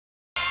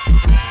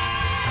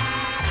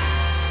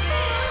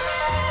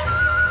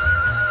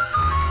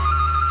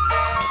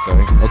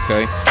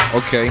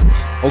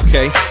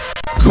Okay.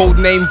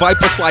 Codename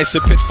Viper Slicer,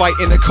 pit fight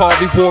in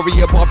Akari,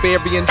 warrior,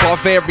 barbarian.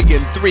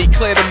 3,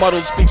 clear the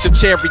muddled speech of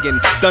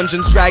Charian.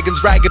 Dungeons,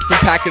 dragons, ragged from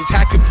packings,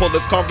 hacking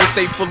pullets.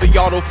 Conversate fully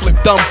auto flip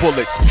dumb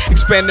bullets.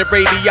 Expanded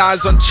radii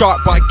on chart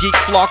by geek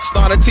flocks.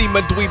 Not a team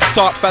of dweebs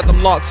taught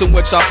fathom locks in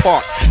which I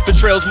park. The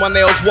trails my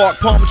nails walk,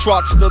 palm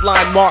trots, the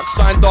line mark.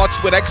 Sign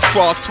darts with X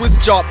cross, twist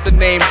jot the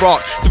name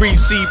rock.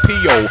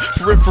 3CPO,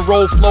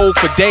 peripheral flow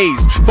for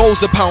days.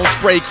 Foes a pound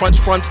spray, crunch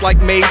fronts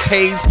like maze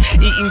haze.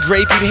 Eating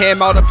gravied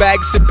ham out of bag,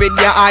 sipping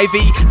ya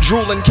ivy.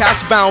 Drooling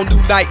cast bound,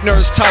 new night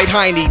nurse tight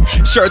hiney.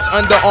 Shirts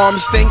underarms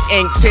stink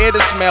ink, tear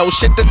the smell,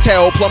 shit the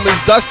tell. Plumbers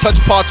dust touch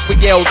pots where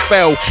yells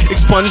fell.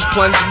 Expunge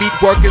plunge meat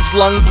workers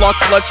lung block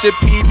bloodshot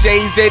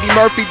PJs. Eddie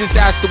Murphy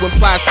disaster when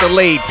plaster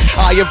laid.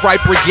 Eye of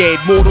right brigade,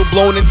 mortal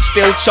blown in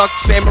steel chuck.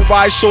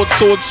 Samurai short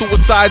sword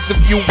suicides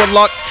if you were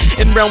luck.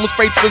 In realms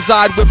faith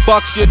reside with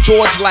bucks, your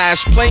George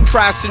Lash. Plane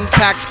crash and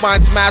pack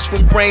spine smash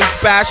when brains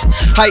bash.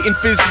 Heightened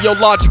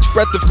physiologics,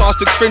 breath of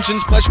caustic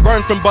stringents. Flesh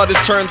burned from butters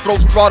turn,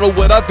 throats throttle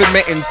with oven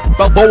mittens.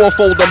 Balboa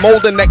folder,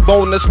 mold a neck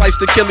bone,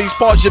 sliced Achilles.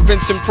 Pause your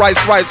Vincent Price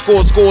right,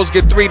 scores,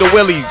 get 3 to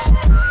Willies.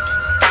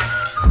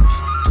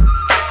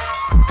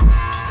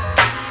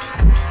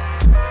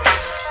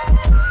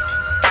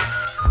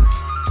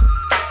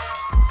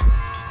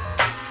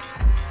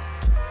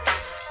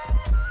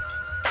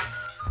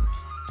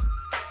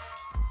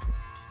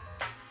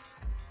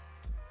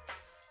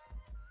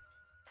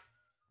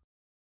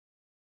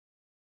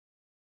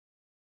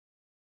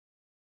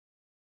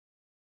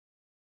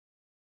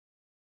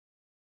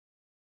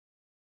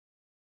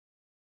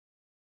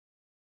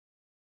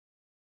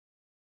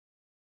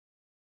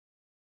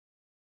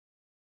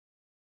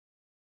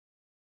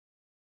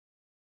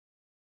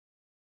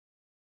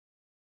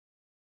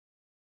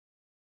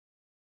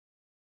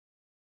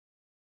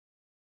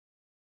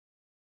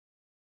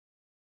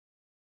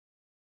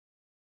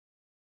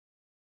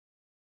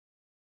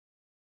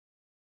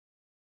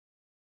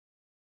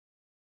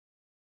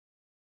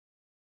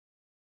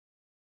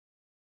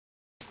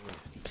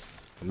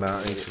 I'm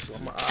not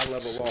interested. Brought my eye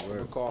level off of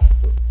the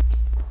carpenter.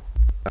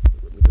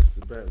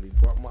 Mr. Bentley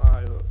brought my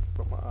eye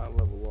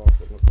level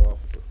off of the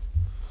carpenter.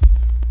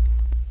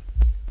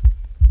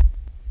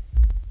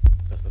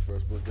 That's the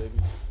first Bush baby.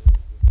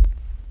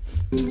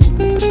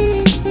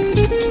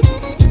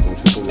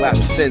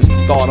 Collapsing,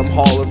 thought I'm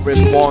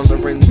hollering,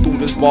 wandering through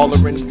this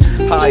ballering.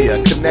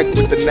 Higher, connect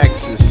with the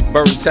nexus,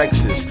 burn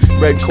Texas.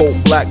 Red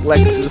coat, black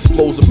Lexus,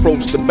 flows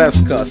approach the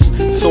best cuss.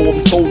 So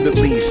I'm told at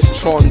least,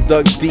 Tron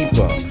dug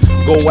deeper.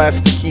 Go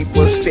ask the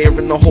keeper,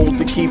 staring to hold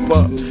the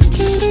keeper.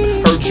 Psst,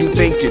 heard you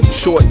thinking,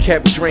 short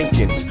kept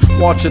drinking.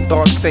 Watch a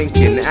dark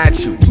sinking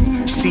at you.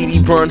 CD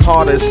burn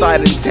harder,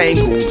 side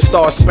entangled.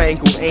 Star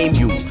spangled, aim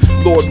you.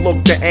 Lord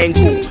look the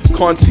angle,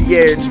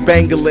 concierge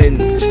bangling.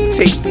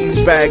 Take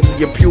these bags,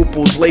 your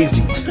pupils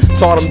lazy.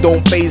 Taught them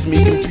don't phase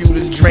me,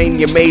 computers drain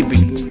you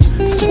maybe.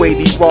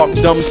 Suede rock,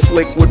 dumb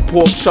slick with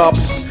pork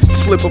chops.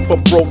 Slipper for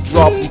broke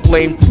drop and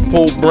blame for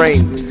pulled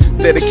brain.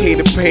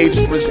 Dedicated page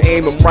for his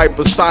aim, I'm right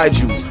beside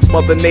you.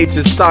 Mother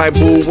Nature's side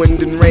bull,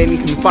 wind and rain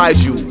confide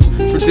you.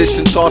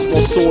 Tradition toss my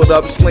sword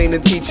up, slain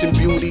and teaching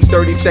beauty.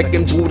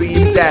 30-second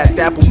booty of that,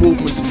 dapple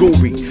movements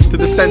jewelry. To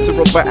the center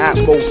of her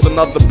atmos,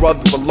 another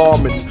brother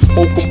alarming.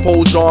 Whole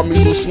composed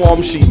armies will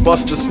swarm she,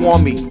 bust the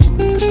swarmy.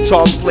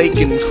 Charm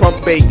flaking,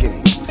 crump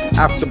bacon.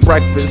 After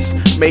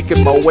breakfast,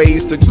 making my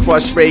ways to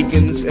crush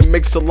Reagans and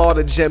mix a lot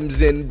of gems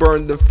in.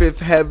 Burn the fifth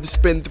hev,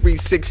 spin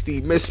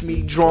 360. Miss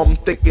me, drum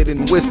thicker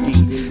than whiskey.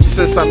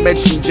 Since I met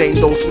you, Jane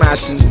Doe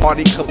smashing,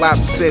 party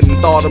collapsing.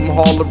 Thought I'm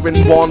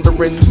hollering,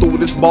 wandering through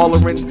this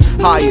ballering.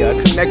 Higher,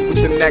 connect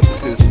with the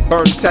nexus,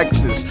 burn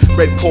Texas.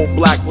 Red coat,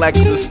 black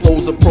Lexus,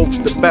 flows approach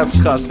the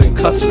best cuss and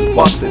cusses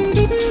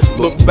bussin'.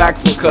 Look back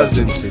for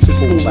cousin, this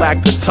fool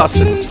act of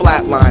tussin',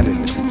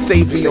 flatlining.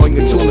 Save me on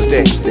your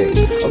Tuesday.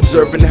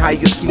 Observing how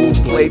you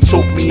smooth play,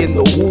 choke me in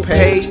the whoop.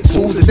 Hey,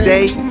 2's a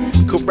day.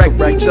 Correct,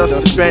 right,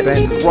 Dustin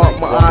Benton. Brought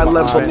my eye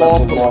level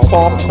off of the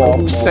cough.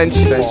 Who sent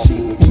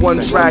you? One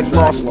drag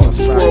lost,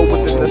 squirrel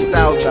with the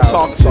nostalgia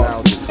talk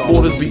sauce.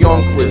 Borders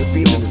beyond Chris,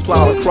 Venus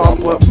plow a crop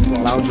up.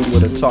 Lounging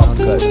with a top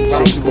cut,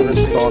 shaking from the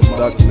salt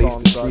duck, lace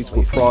the streets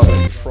with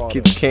product.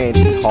 Kids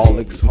candy,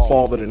 holics,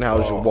 father than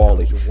how's your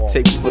wallet.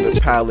 Takes for the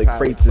palate,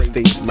 crates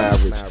estates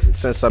marriage.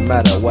 Since I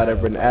met her,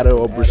 whatever an adder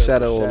or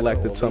bruschetta or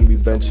elect the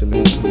tumby bench and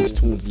movements,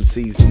 tunes and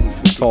season.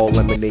 Tall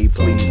lemonade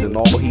pleasing,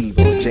 all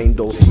heaving, Jane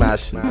Doe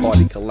smashing,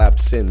 party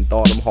collapsing.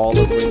 Thought I'm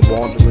hollering,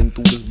 wandering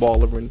through this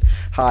ballering.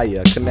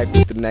 Higher, connect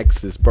with the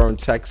nexus, burn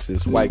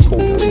Texas, white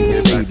coat, green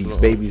Mercedes,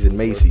 babies and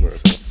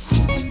Macy's.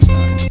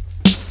 I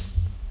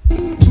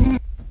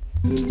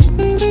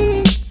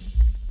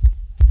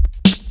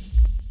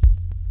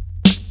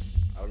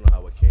don't know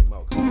how it came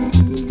out.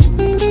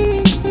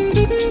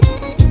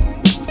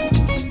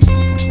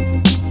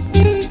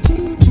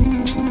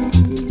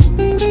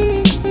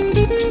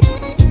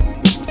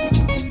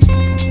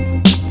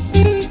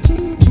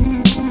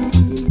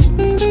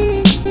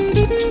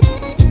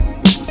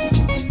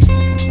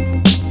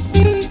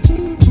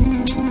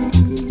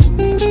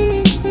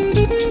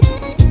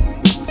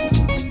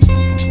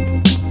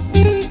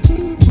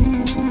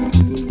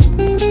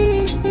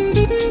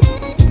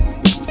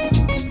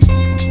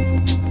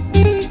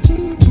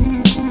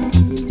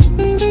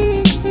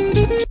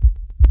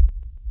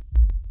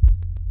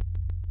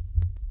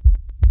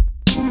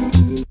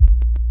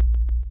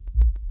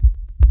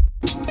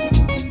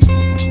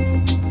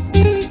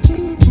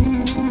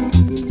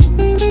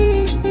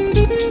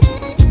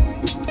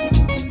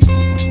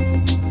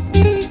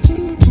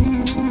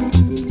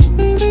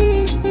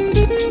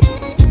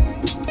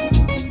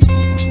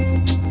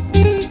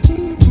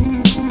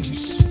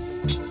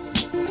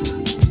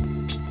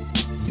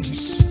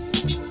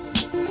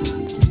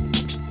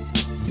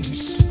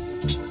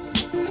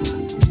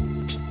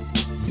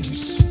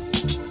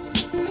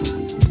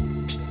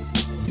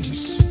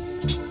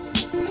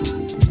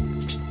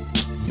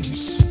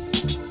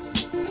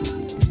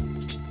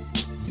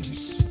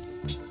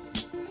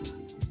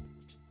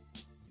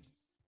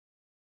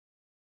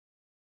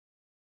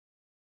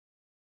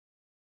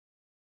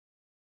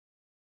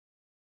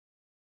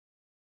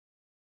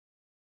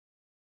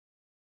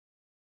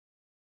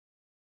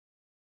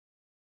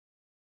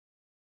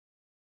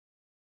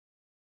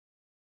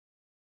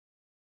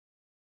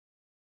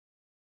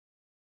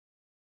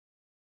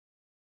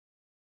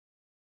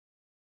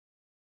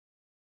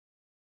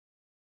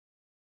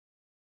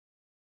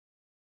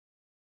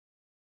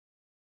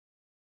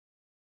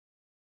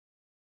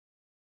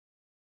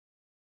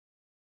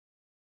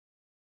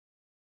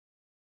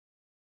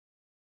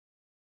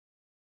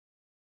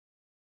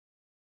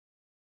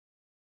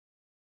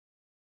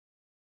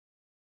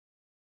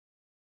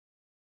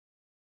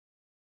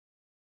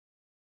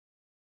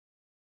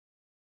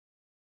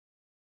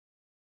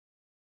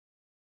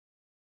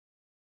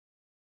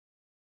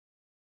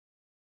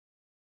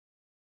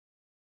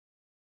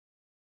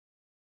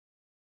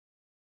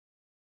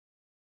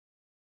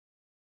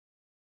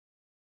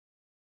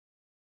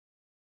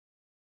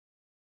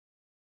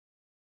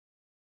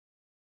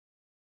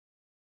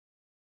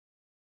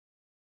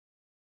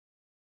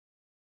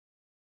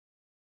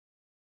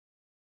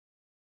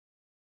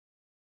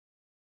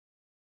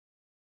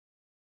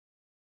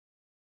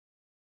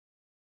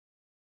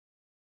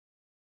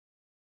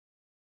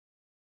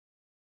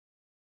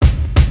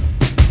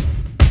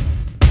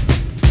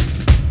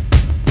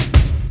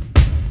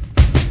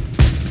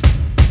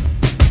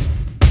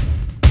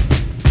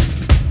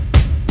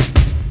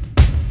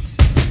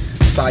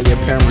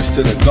 parents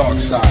to the dark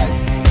side.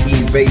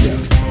 Invader,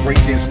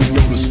 breakdance with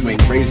Yoda swing,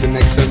 raise the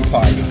next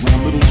empire. With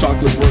a little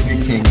chocolate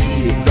Burger King,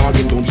 eat it,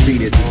 dogging don't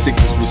treat it. The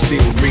sickness was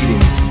sealed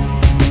readings.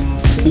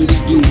 Who this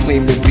dude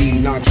claim to be?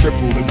 Not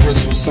triple, the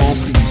bristle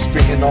saucy,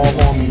 spitting all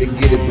on me to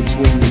get it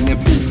between the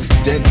nipple.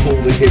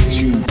 Deadpool to hit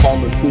you, call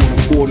it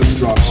 4 1/4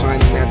 drop,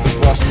 shining at the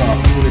bus stop,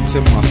 units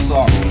in my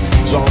sock.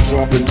 Jaw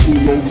dropping 2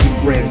 loaves of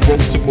bread,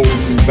 broke to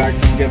mold you, back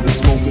together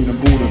smoking the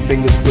Buddha,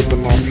 fingers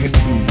flipping off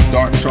Hindu.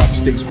 Dark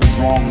chopsticks were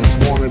drawn and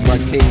taunted by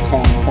King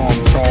Kong, Palm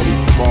Charlie,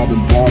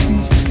 robbing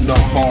Barbies, not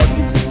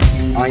hardly.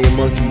 I am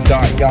Monkey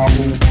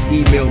Yahoo,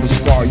 email to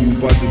scar you,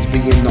 buzzards be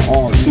in the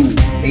R2.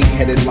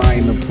 8-headed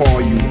lion to paw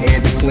you,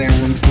 air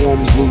declaring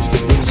forms, loose the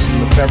boost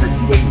and the ferret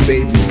weight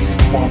babies.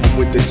 Farmer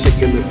with the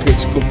chicken, the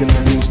pitch, cooking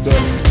the rooster.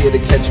 Here to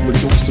catch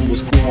Medusa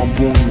was cool, I'm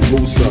born to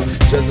Lusa.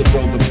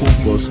 Jezebel the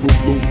pooper, Scoop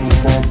Luther, the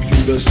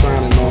computer,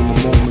 shining on the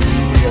moment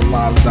you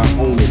realized I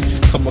own it.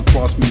 Come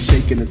across me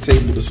shaking the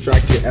table,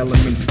 distract your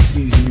element,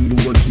 season you to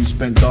what you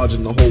spent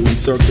dodging the hole and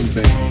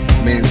circumvent.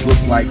 Mans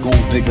look like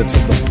gold digger to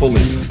the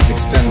fullest,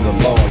 extend the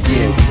law,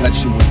 yeah, we let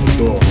you in the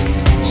door.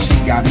 She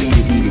got me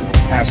to eat it,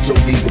 Astro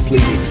D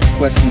depleted.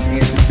 Questions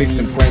answered,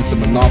 fixing pranks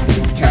and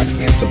monopolies, cats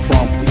answer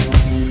promptly.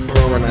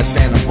 Purring I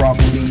Santa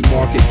properly,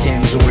 market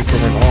can joy for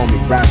an army,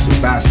 ration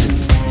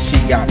bastards. She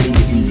got me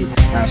to eat it,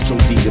 Astro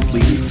D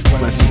depleted.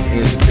 Questions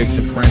answered,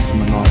 fixing pranks and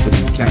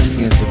monopolies, cats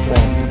answer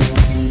promptly.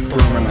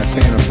 Purring I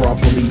Santa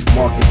properly,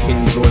 market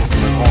can joy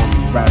for an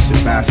army,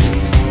 ration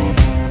bastards.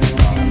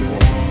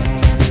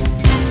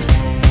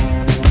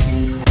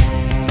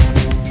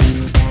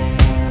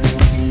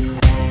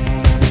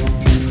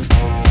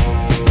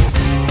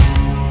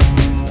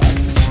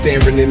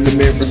 Staring in the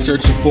mirror,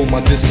 searching for my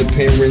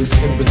disappearance.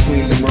 In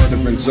between the murder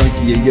and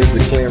junkie, a year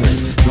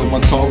declarance. Built my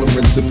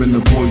tolerance, sipping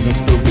the poison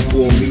spilled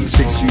before me.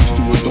 Chicks used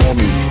to adore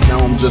me. Now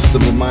I'm just a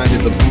reminder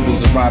the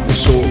Buddha's arriving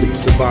shortly.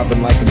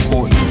 Surviving like I'm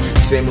Courtney.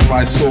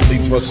 Samurai solely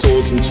thrust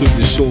swords into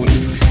the shorty.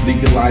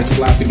 Legalize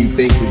slappity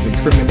thinkers,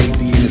 incriminate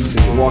the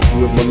innocent. Walking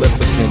with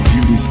Maleficent,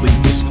 beauty sleep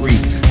discreet.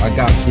 I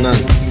got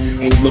none.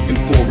 Ain't looking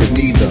for it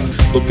neither.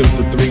 Looking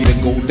for 3 to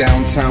go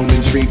downtown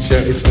and treat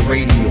ya. It's the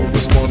radio,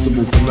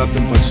 responsible for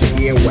nothing but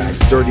your earwax.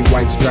 Dirty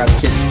white strap,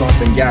 kick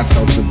stomping gas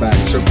out your back.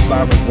 Trip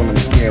sirens when I'm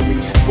scary,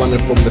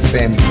 running from the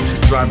family.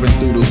 Driving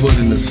through the hood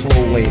in the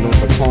slow lane. On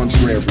the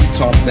contrary,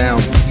 top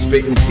down,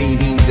 spitting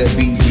CDs at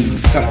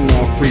BG's. Cutting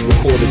off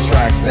pre-recorded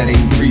tracks that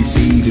ain't 3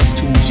 C's, it's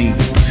 2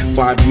 G's.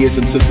 5 years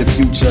into the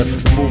future,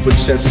 removing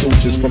chest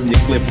sutures from your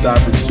cliff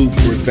diving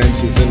super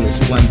adventures in the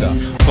splendor.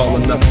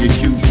 Calling up your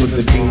cue for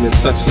the beam that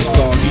touch the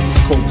soggies,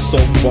 coke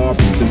soaked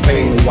Barbies and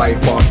paying the white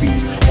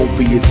poppies.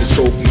 Opiates a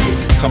trophy,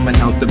 coming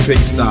out the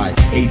pigsty.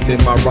 8th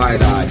in my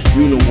right eye,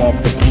 you know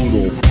off the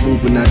Pluto.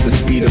 Moving at the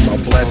speed of my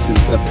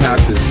blessings, the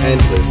path is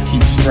endless,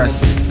 keep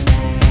stressing.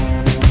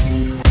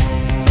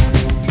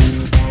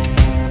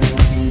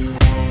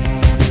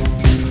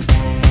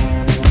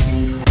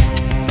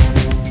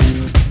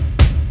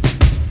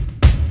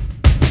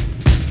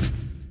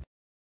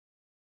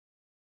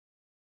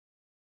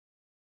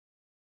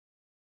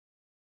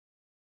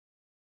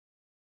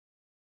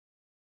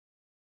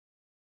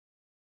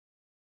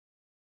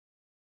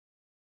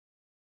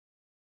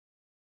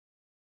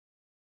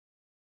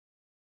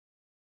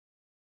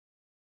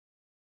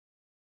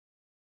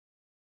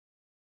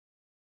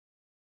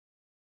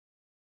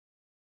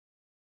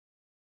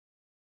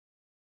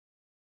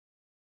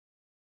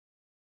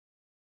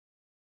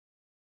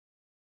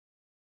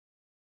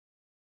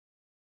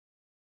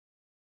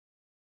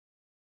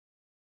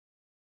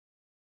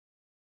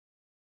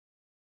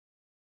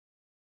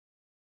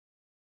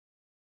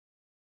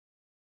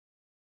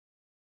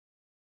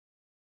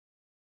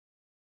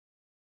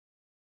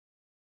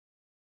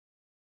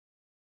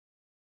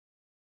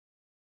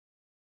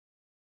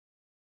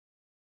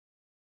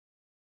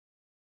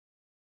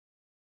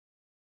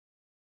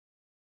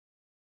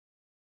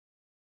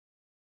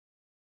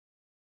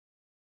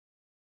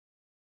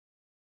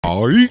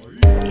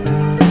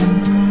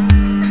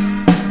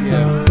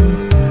 Yeah.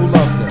 Who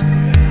loved it?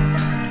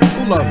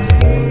 Who loved it?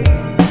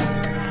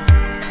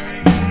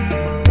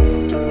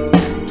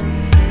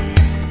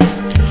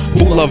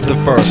 Who loved the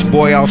first?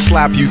 Boy, I'll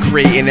slap you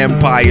creating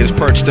empires,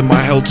 perched in my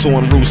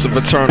hell-torn roofs of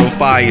eternal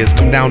fires.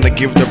 Come down to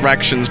give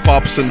directions,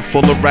 pops in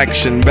full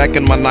erection,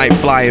 beckon my night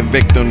flyer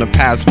victim to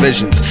past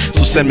visions.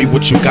 So send me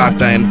what you got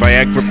there in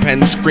Viagra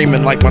pen,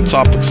 screaming like my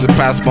topics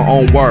surpass my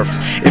own worth.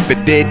 If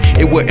it did,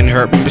 it wouldn't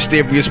hurt me.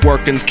 Mysterious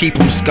workings keep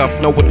them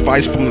scuffed. No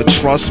advice from the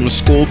trust. I'm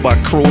schooled by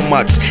cruel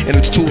mutts, and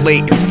it's too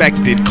late.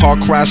 Infected, car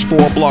crash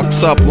 4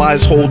 blocks up.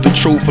 Lies hold the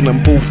truth and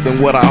I'm boofed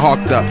in what I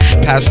hawked up.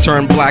 Past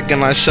turned black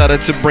and I shudder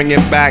to bring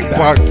it back.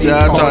 parked,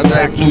 I tried to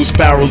act blue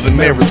sparrows and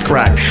mirrors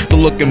crack. The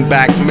looking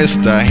back,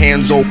 mister,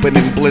 hands open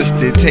and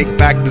blistered. Take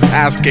back this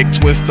ass kick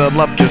twister,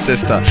 love your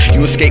sister.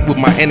 You escaped with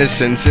my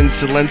innocence,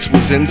 insolence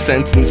was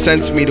incense.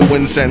 Incensed me to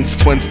incense,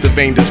 twins the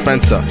vein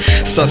dispenser.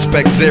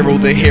 Suspect zero,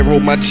 the hero,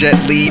 my jet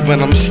leave,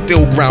 and I'm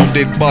still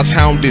grounded. Bus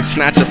hounded,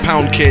 snatch a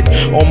pound kid,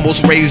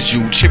 almost raised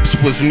you. Chips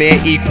was near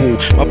equal,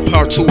 my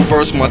part 2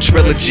 verse, my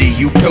trilogy.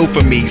 You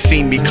pilfer me,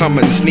 seen me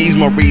coming, sneeze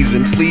my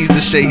reason. Please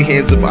to shake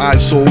hands of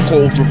eyes so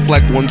cold,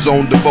 reflect one's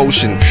own devotion.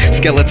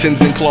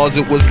 Skeletons in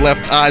closet was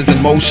left eyes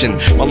in motion.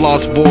 My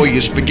lost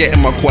voyage,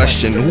 forgetting my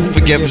question. Who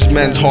forgives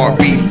men's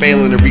heartbeat,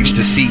 failing to reach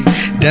the seat?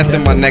 Death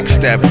in my next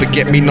step,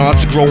 forget me not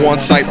to grow on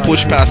sight.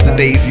 Push past the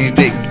daisies,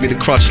 they give me the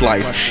crutch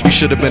life. You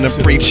should have been a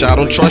preacher, I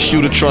don't trust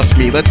you to trust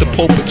me. Let the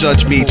pulpit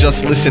judge me,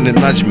 just listen and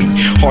nudge me.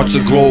 Hearts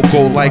of grow,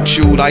 go like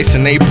chewed ice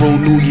in April.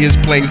 New Year's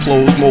plain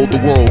clothes, mold the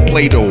world,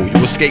 Play-Doh.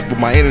 You escaped with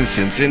my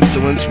innocence,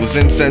 insolence was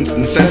incense,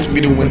 incensed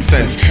me to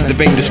incense. The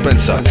vein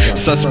dispenser,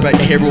 suspect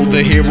hero,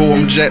 the hero,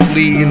 I'm Jet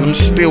Li and I'm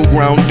still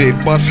grounded.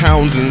 Bus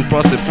hounds and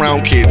busted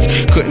frown kids,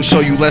 couldn't show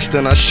you less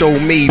than I show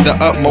me. The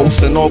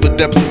utmost in all the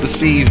depths of the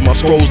seas, my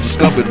scrolls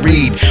discovered,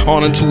 read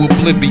on into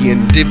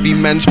oblivion. Divvy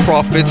men's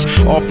profits,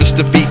 office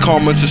defeat,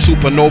 comments of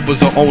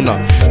supernovas are owner.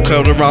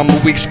 Curled around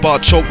my weak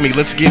spot, choke me,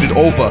 let's get it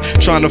over.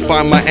 Trying to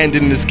find my end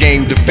in this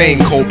game, defame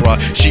Cobra.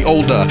 She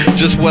older,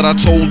 just what I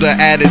told her,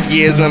 added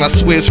years and I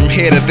swears from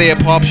here to there.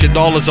 Pops, your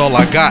dollar's all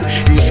I got.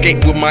 You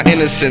escaped with my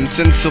innocence,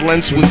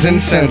 insolence was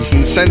incense.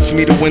 Incensed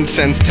me to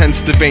incense,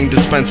 tense the vein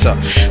dispenser.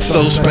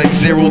 Suspect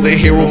zero, the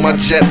hero, my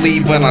jet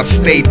leave and I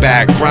stay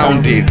back,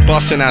 grounded,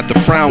 busting at the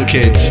frown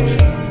kids.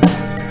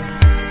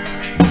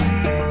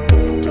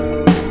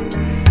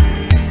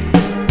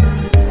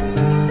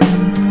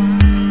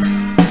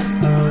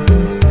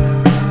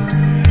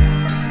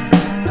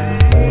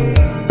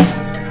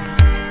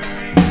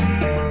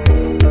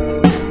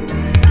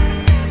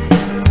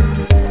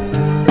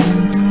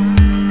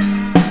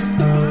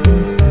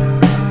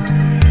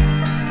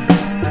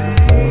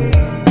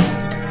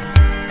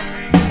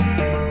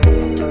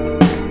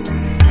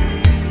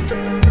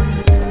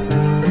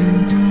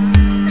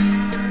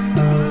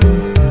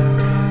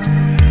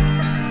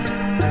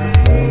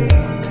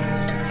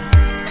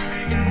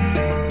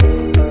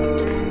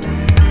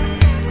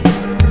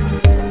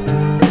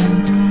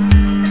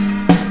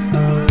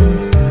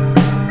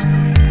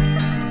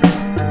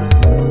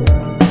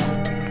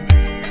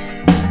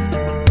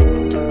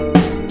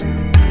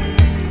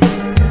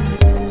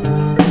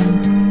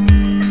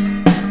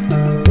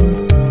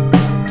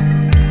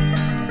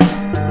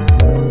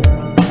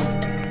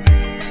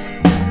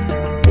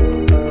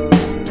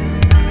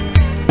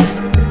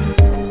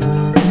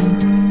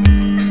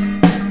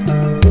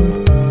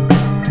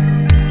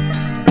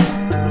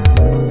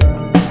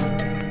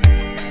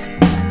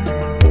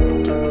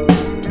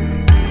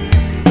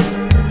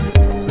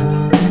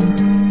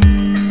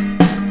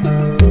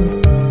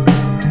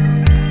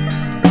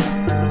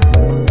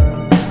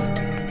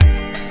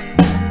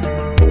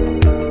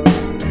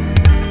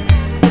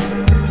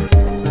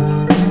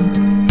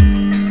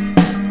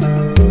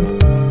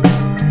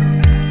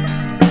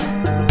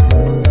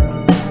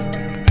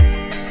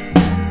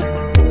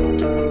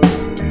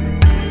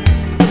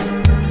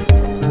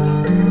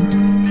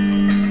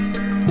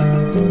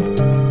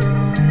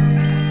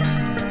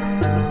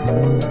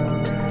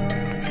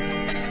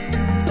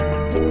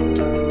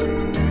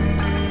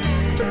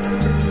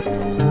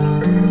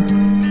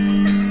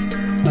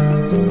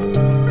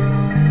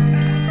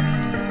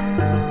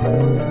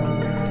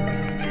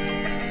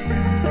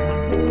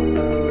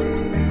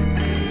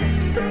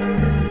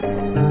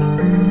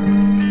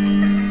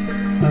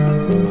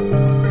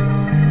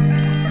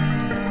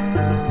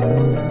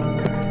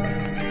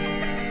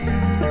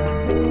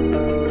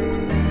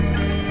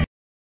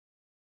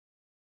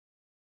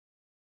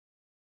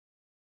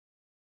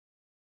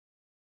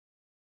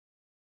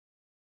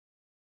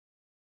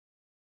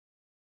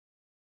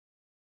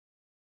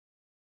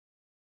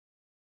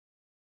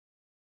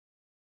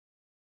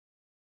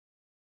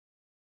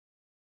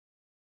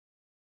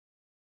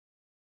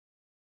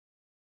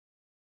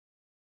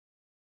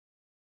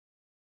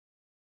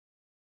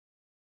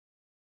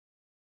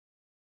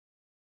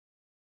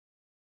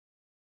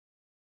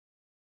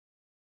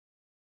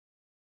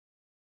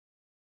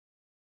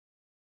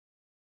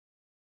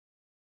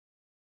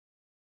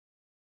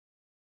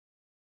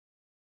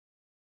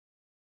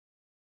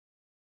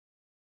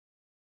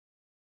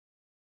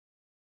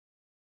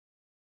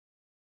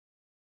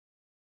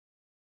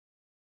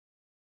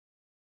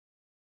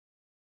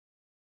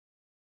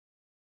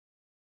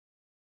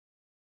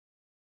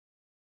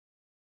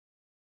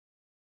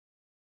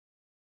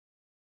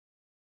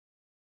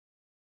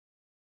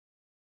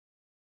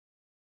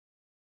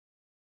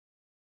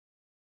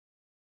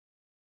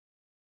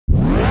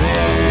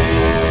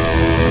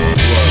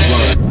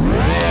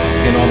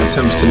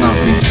 attempts to not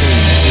be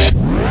seen.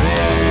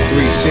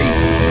 3C,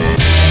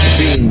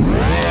 Beam.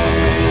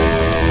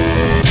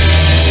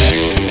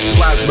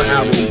 Charge my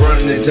arrow,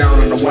 burning it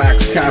down in a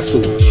wax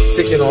castle.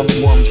 Sitting on the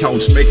warm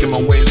couch, making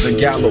my way to the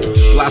gallows.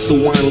 Glass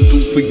of wine will do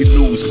for your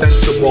news,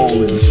 sense of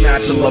ballin'.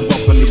 Snatch a love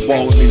up in the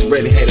ball in these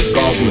red-headed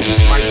goblins.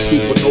 Mike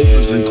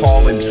supernovas and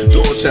calling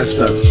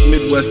Dorchester.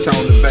 Midwest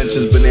town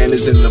adventures,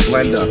 bananas in the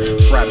blender.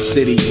 Frap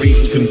City,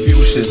 reading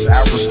Confucius,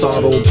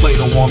 Aristotle,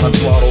 Plato on the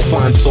throttle,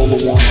 find solo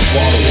on the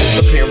bottle.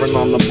 The parent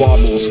on the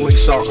bauble,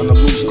 slingshot on the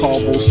loose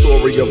cobble.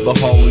 Story of the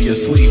hollow, you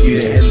sleep,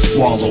 eat it and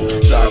swallow.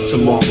 Dive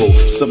tomorrow,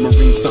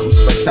 submarine something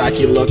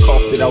spectacular.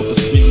 Coughed it out the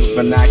stream with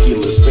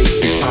vernacular.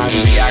 Space and time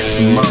reacts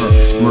to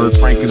murder.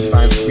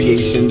 Frankenstein's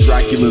creation,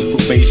 Dracula's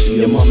probation.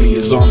 Your mummy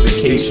is on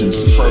vacation,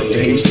 superb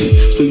Haitian.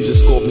 Please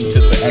escort me to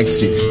the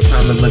exit.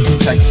 Time to let the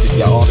text it.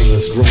 Your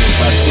audience growing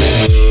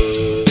restless.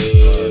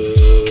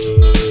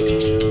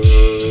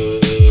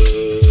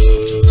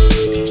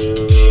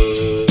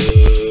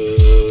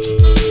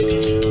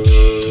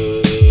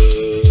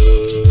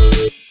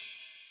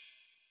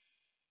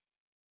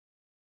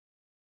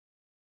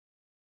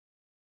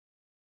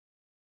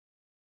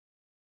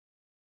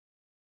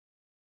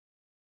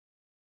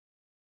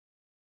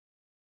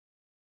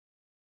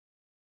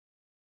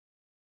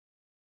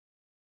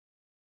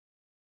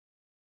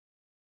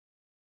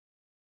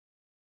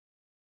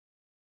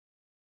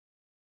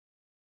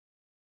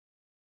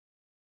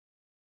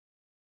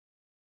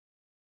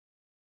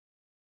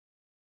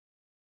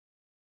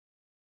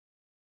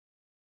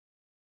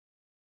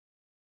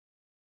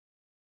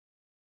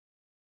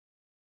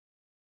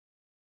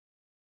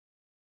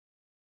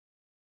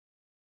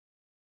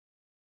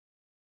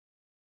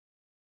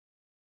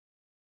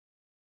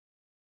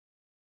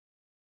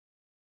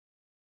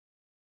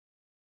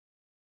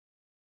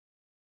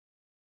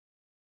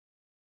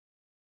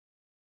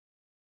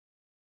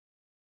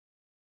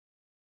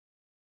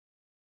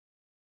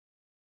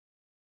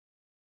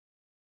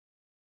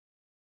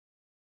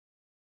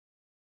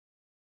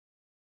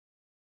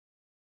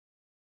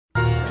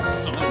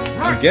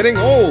 I'm getting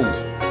old. I'm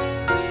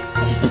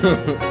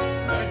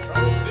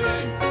trying to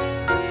sing.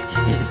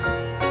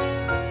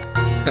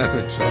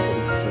 Having trouble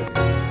singing.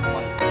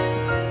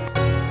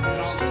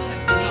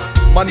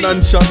 My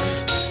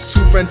nunchucks,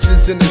 2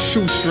 wrenches in a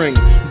shoestring.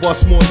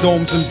 Bust more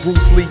domes than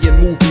Bruce Lee in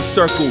movie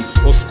Circle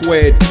or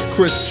Squared.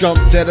 Chris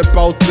jumped dead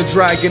about the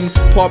dragon.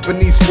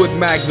 Poppin' Eastwood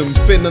Magnum,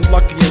 Finn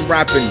unlucky and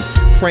rapping.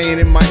 Praying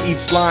in my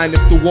each line.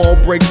 If the wall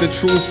break the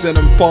truth, then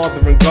I'm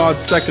fathering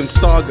God's second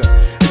saga.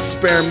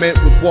 Experiment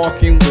with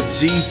walking with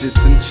Jesus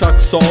and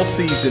Chuck's all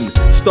season.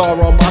 Star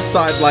on my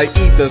side like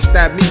ether,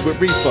 stab me with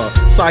reefer.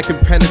 So I can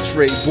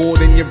penetrate,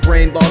 bored in your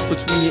brain, lost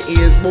between your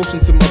ears. Motion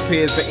to my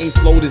peers, they ain't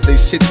floaters, they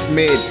shit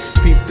smeared.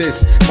 Peep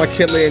this, my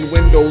killer in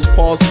windows,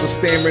 pause for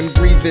staring,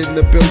 breathing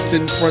the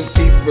built-in front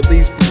teeth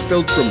released from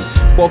Filtrum.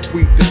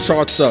 Buckwheat the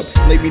charts up,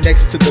 lay me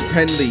next to the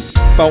Penley.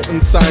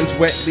 Fountain signs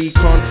wetly,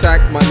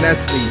 contact my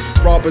Nestle.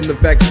 Robbing the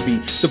Vexby,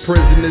 the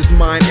prison is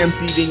mine,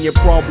 emptied in your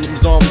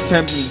problems, arm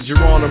tempt me.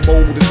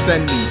 Geronimo to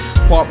send me,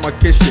 part my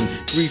kitchen,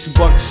 grease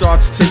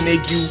buckshots to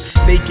you.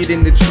 Naked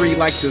in the tree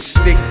like the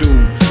stick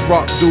dude,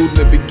 rock dude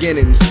in the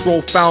beginning.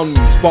 Scroll found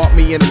me, spot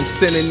me and I'm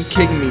sinning.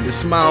 King me, the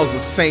smiles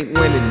of Saint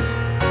winning.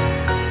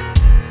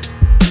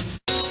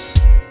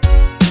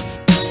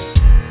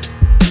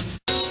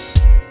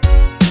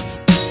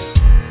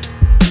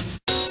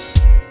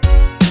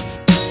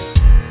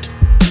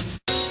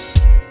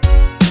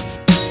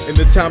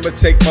 Time to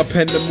take my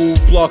pen to move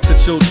blocks of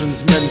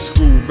children's men's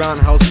screw.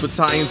 Roundhouse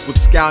battalions with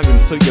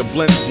scallions till your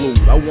blends blue.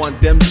 I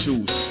want them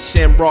shoes.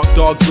 Shamrock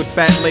dogs with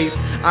fat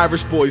lace.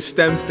 Irish boys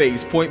stem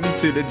face. Point me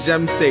to the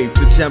gem safe,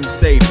 the gem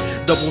safe.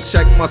 Double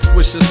check my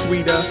swisher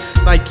sweeter.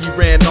 Nike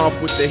ran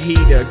off with the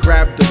heater.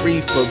 Grab the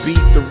reefer,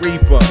 beat the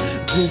reaper.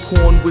 Grew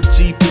corn with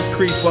Jeepers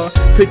creeper.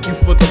 Pick you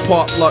for the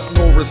potluck,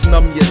 Norris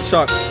numb your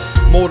chuck.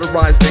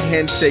 Motorize the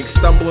handshake,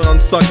 stumbling on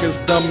suckers,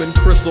 dumbing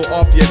Crystal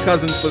off your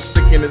cousin for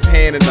sticking his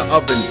hand in the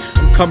oven.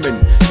 I'm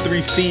coming, 3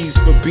 C's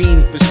for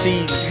bean for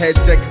cheese, head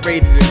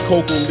decorated in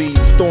cocoa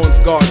leaves, thorns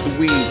guard the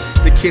weed.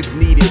 The kids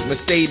need it,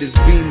 Mercedes,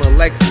 Beamer,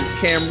 Lexus,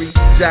 Camry,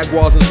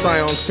 Jaguars and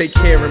Scions take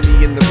care of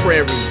me in the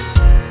prairie.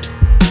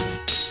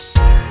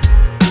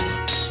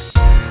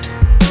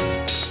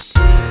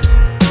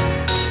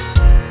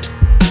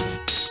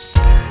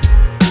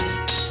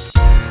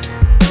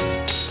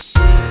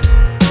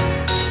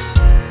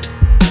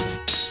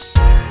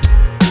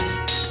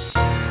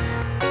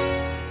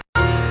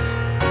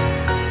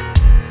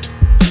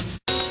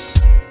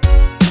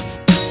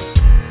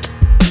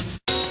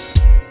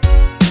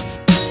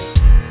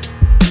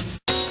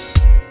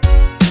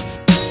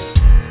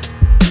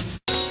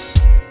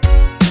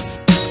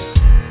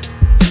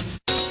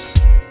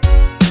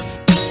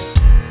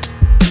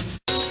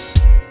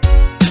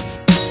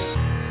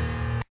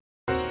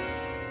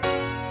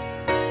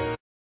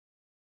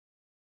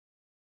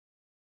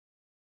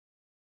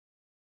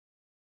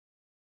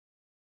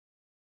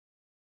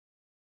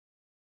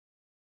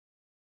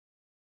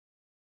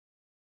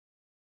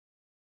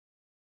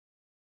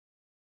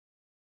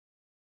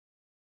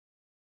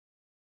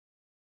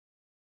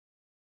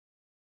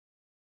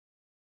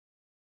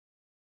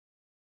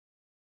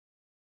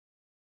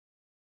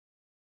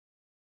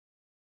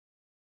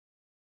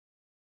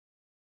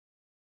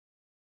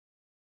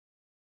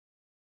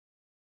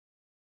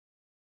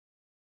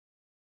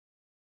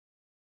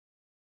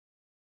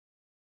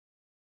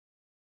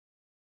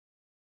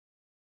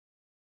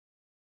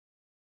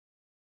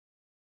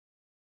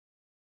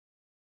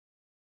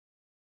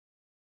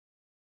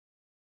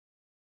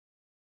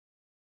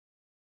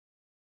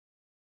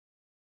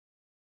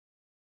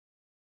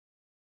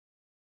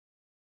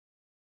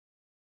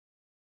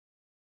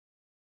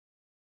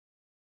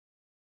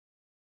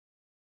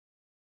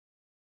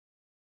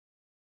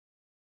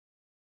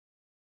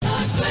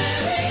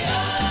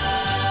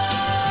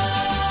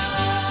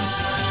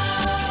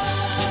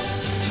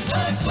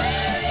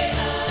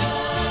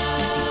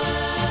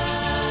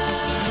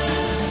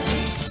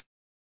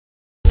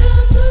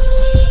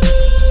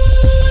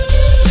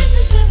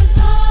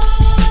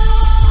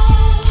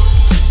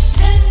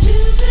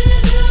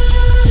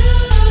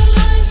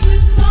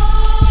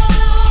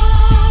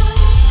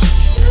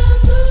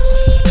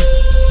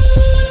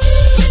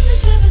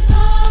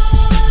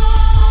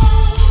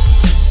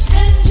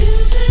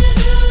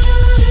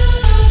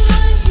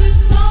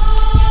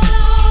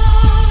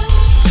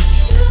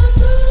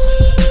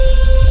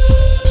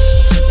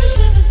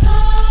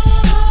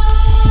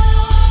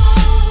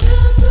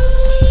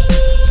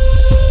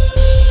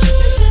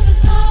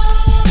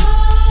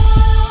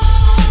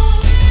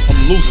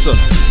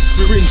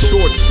 Screen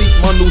short, seat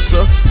my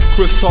noosa.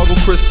 Chris toggle,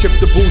 Chris tip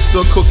the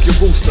booster, cook your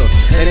rooster.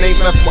 And ain't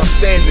left my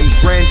standings,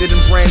 branded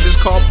and brandish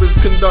carpets,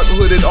 conduct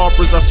hooded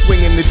operas, I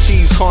swing in the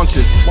cheese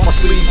conscious. My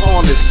sleeves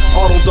honest,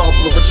 auto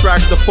Doppler,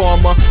 attract the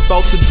farmer,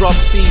 about to drop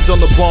seeds on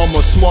the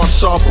bomber, smart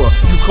sharper,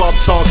 you carp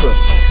talker.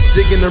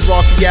 Digging the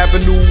rocky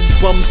avenues,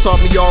 bums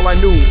taught me all I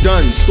knew,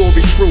 done,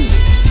 story true.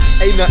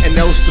 Ain't nothing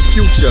else the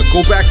future,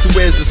 go back to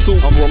where's the soup.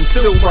 I'm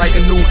still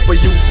writing new for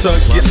you to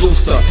get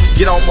loose to,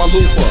 get out my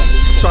loofah.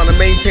 Trying to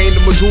maintain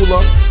the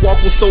medulla, walk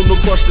with stone, no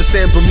crush the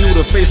sand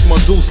Bermuda, face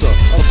Medusa.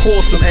 Of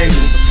course I'm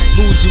angry,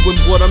 lose you in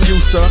what I'm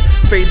used to.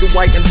 Fade to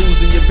white and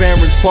losing your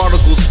barons,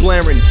 particles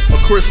blaring, a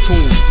Chris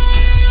tune.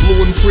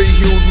 Blue and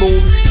pre-hued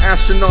moon,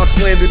 astronauts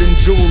landed in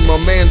June,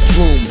 my man's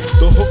bloom.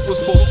 The hook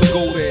was supposed to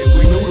go there,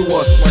 we knew to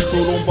us, my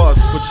crew don't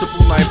bust, but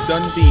triple knife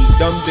Dundee,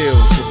 dumb deal,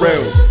 for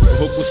real. The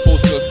hook was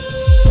supposed to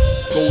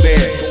go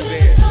there.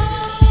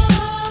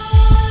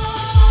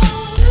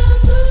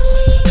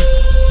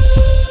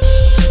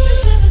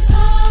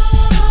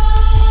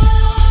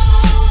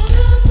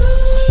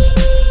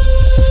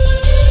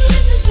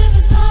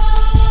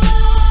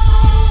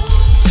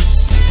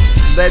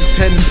 Lead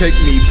pen pick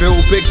me, Bill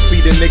Bixby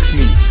to nix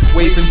me.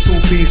 Waving two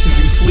pieces,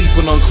 you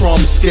sleeping on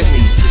crumb skip me.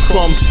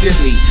 Crumb skip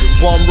me,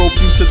 bomb rope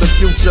you to the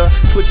future.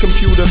 Click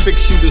computer,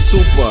 fix you the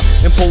super.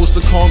 Impose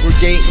the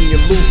congregating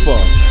your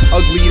loofah.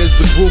 Ugly as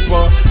the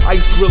grouper,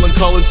 ice grilling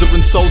colors are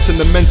insulting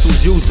the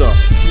mental's user.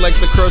 Select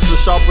the cursor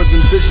sharper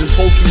than vision,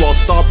 poke you, I'll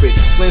stop it.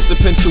 Glance to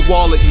pinch your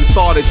wallet, you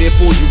thought it,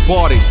 therefore you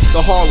bought it.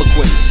 The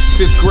Harlequin,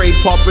 5th grade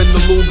pop in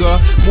the Luger.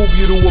 Move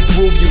you to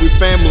approve you with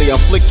family, I'll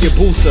flick your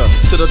booster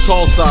to the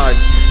tall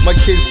sides. My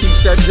kids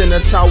seats at dinner,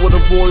 tower the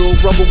royal.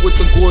 Rubber with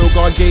the goil,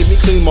 God gave me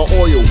clean my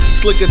oil.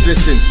 Slicker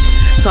distance,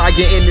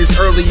 tiger in this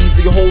early.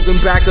 Either you're holding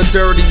back or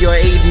dirty or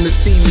aiding to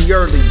see me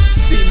early.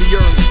 See me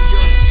early.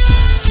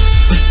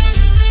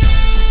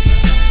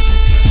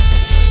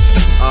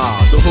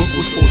 The hook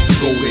was supposed to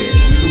go there.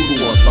 We knew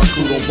to us, our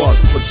crew don't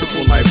bust. But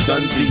triple knife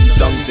Dundee,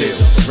 dumb deal,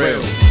 real.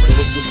 The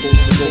hook was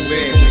supposed to go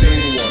there. We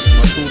knew to us,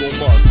 my crew don't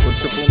bust. But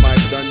triple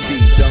knife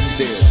Dundee, dumb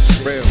deal,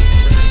 real.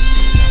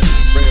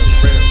 Real,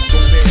 real, go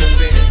there, go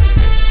there.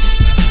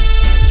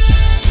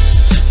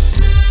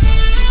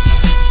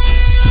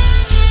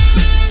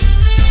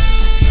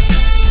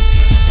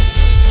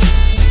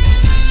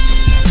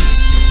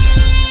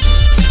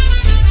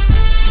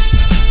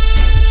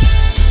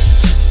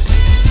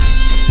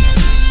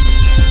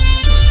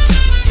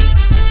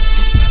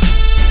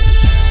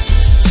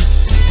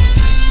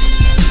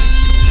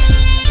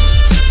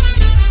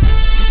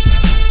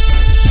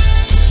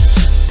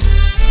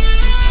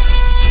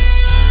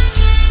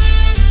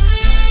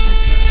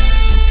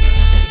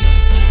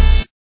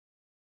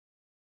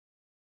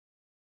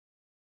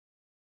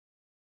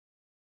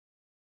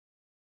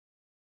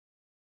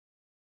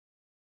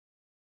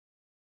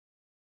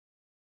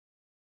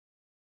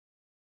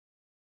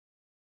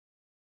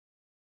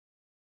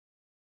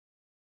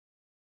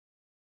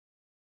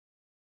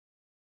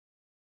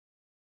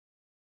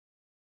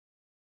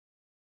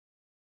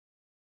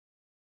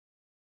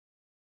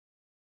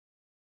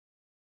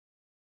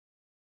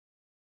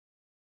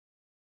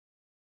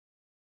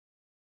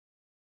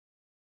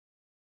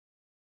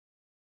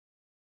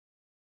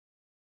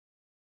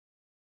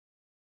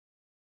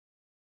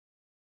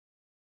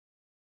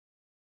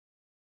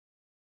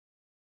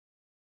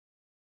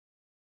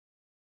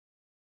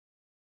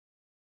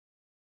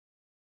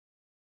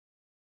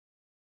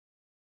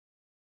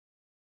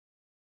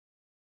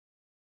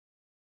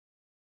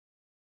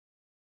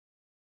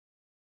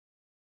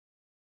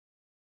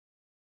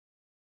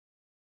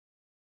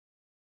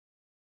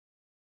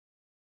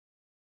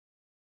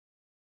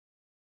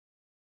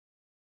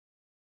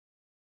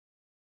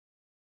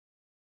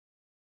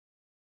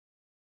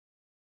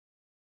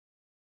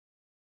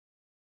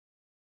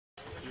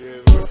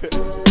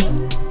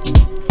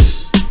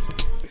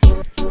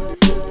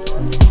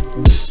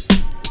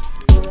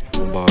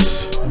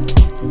 Boss.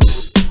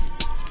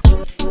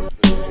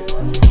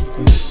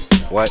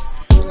 What?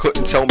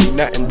 Couldn't tell me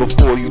nothing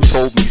before you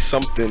told me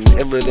something.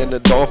 Iller than a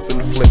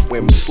dolphin flip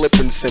whim,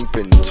 slippin'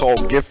 simpin'. Tall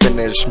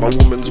giffinish, my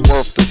woman's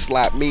worth to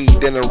slap me.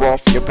 Dinner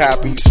off your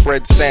pappy,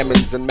 spread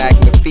salmons and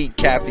magnifique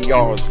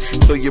caviars.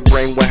 Fill your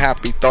brain with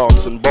happy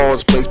thoughts and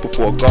bars placed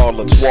before God,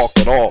 let's walk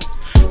it off.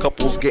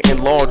 Couples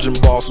getting large in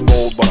boss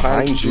mold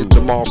behind you.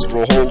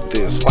 Demonstral hold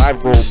this,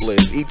 5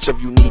 rollers, each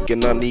of unique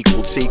and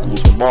unequal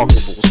sequels. Remarkable,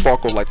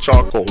 sparkle like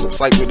charcoal.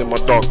 Excitement in my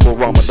dark for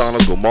Ramadana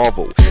go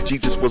marvel.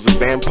 Jesus was a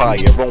vampire,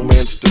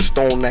 romance the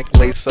stone neck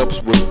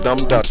lace-ups was dumb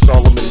Dutch.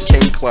 Solomon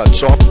King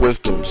clutch off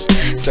wisdoms.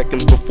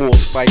 Seconds before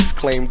Spikes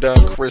claimed a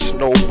Chris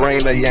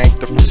no-brainer,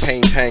 yanked her from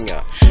Payne's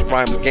hanger.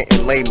 Rhymes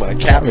getting lamer,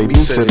 carry me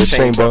to the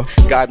chamber.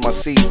 Guide my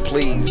seat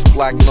please,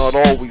 black not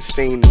always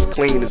seen as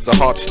clean as the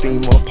heart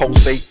steamer.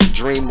 Pulsate the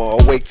dream. dreamer,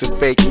 awake to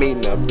fake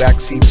meaner.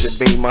 Backseat your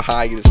beamer,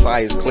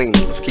 highest cleaner.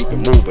 Let's keep it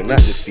moving, not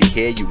just see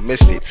here, you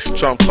missed it.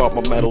 Trump caught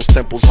my medals,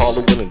 temples,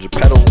 hollow and your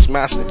pedals.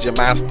 Mastered your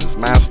masters,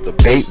 master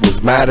bait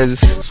was matters.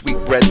 Sweet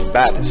bread and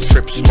batters,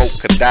 trip smoke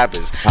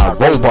cadavers. I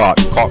robot,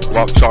 cock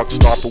block chalk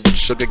stopper with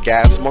sugar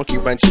gas. Monkey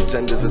wrench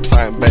agendas and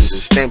time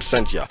benders. Stamp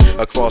sent ya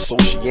across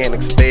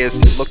oceanic spares.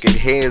 You look at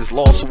hairs,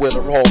 lost with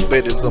her all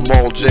bitters. I'm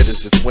all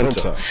jitters, it's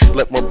winter.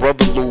 Let my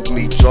brother lube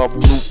me, jaw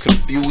blue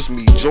confuse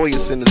me.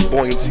 Joyous in his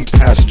buoyancy,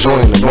 past joy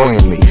and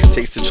annoying me.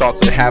 Taste the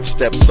chocolate, half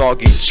step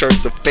soggy.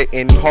 Shirts are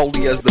fitting,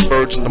 holy as the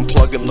virgin. I'm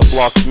plugging the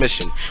block's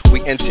mission.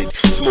 We entered,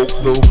 smoke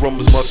filled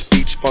rooms, my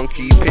speech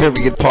funky.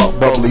 Period, pop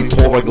bubbly,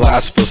 pour a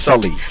glass for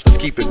Sully. Let's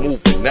keep it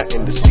moving,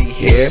 nothing to see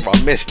here.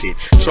 I missed it.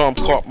 Trump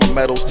caught my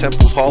medals,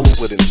 temples,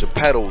 Hollywood and your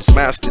pedals.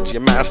 Mastered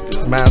your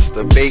masters,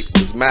 master bait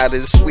was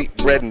matters. Sweet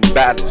bread and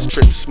batters,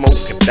 trip smoke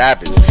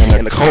cadavers.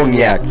 And a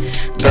cognac,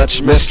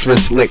 Dutch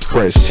mistress lit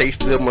Chris.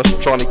 Tasted my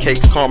Tronic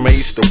cakes, karma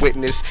Easter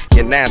witness.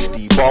 You're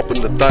nasty,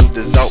 bobbing the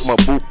thunders out my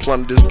boot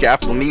plunders.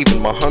 Gaffling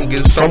even my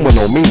hungers. Someone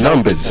owe me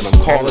numbers, and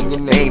I'm calling your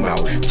name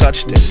out.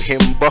 Touched him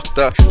bucked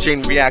up.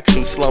 Chain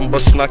reaction slumber,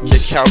 snuck your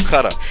cow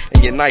cutter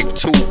and your knife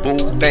too, boo.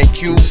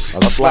 Thank you.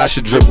 I'll slash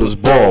your dribbler's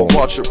ball.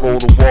 Watch it roll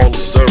the wall,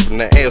 observing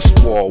the air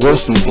squall.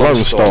 Wilson's lung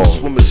stall.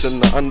 Swimmers in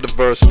the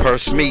underverse,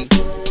 purse me.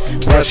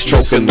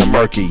 Breaststroke in the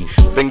murky.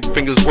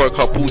 Fingers work,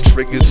 harpoon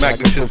triggers,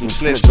 magnetism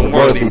snitched and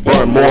worthy.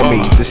 Burn more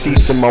me,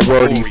 deceased in my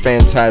wordy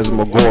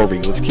phantasmagory.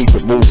 Let's keep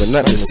it moving,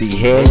 nothing to see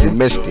here, you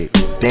missed it.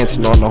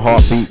 Dancing on the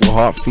heartbeat with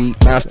heart feet.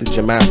 Mastered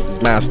your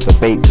masters, master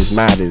bait was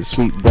matters.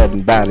 Sweet bread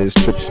and batters,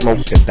 trip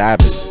smoke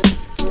cadavers.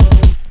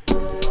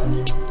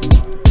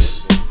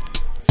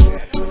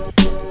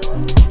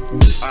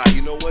 Alright,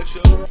 you know what,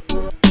 yo?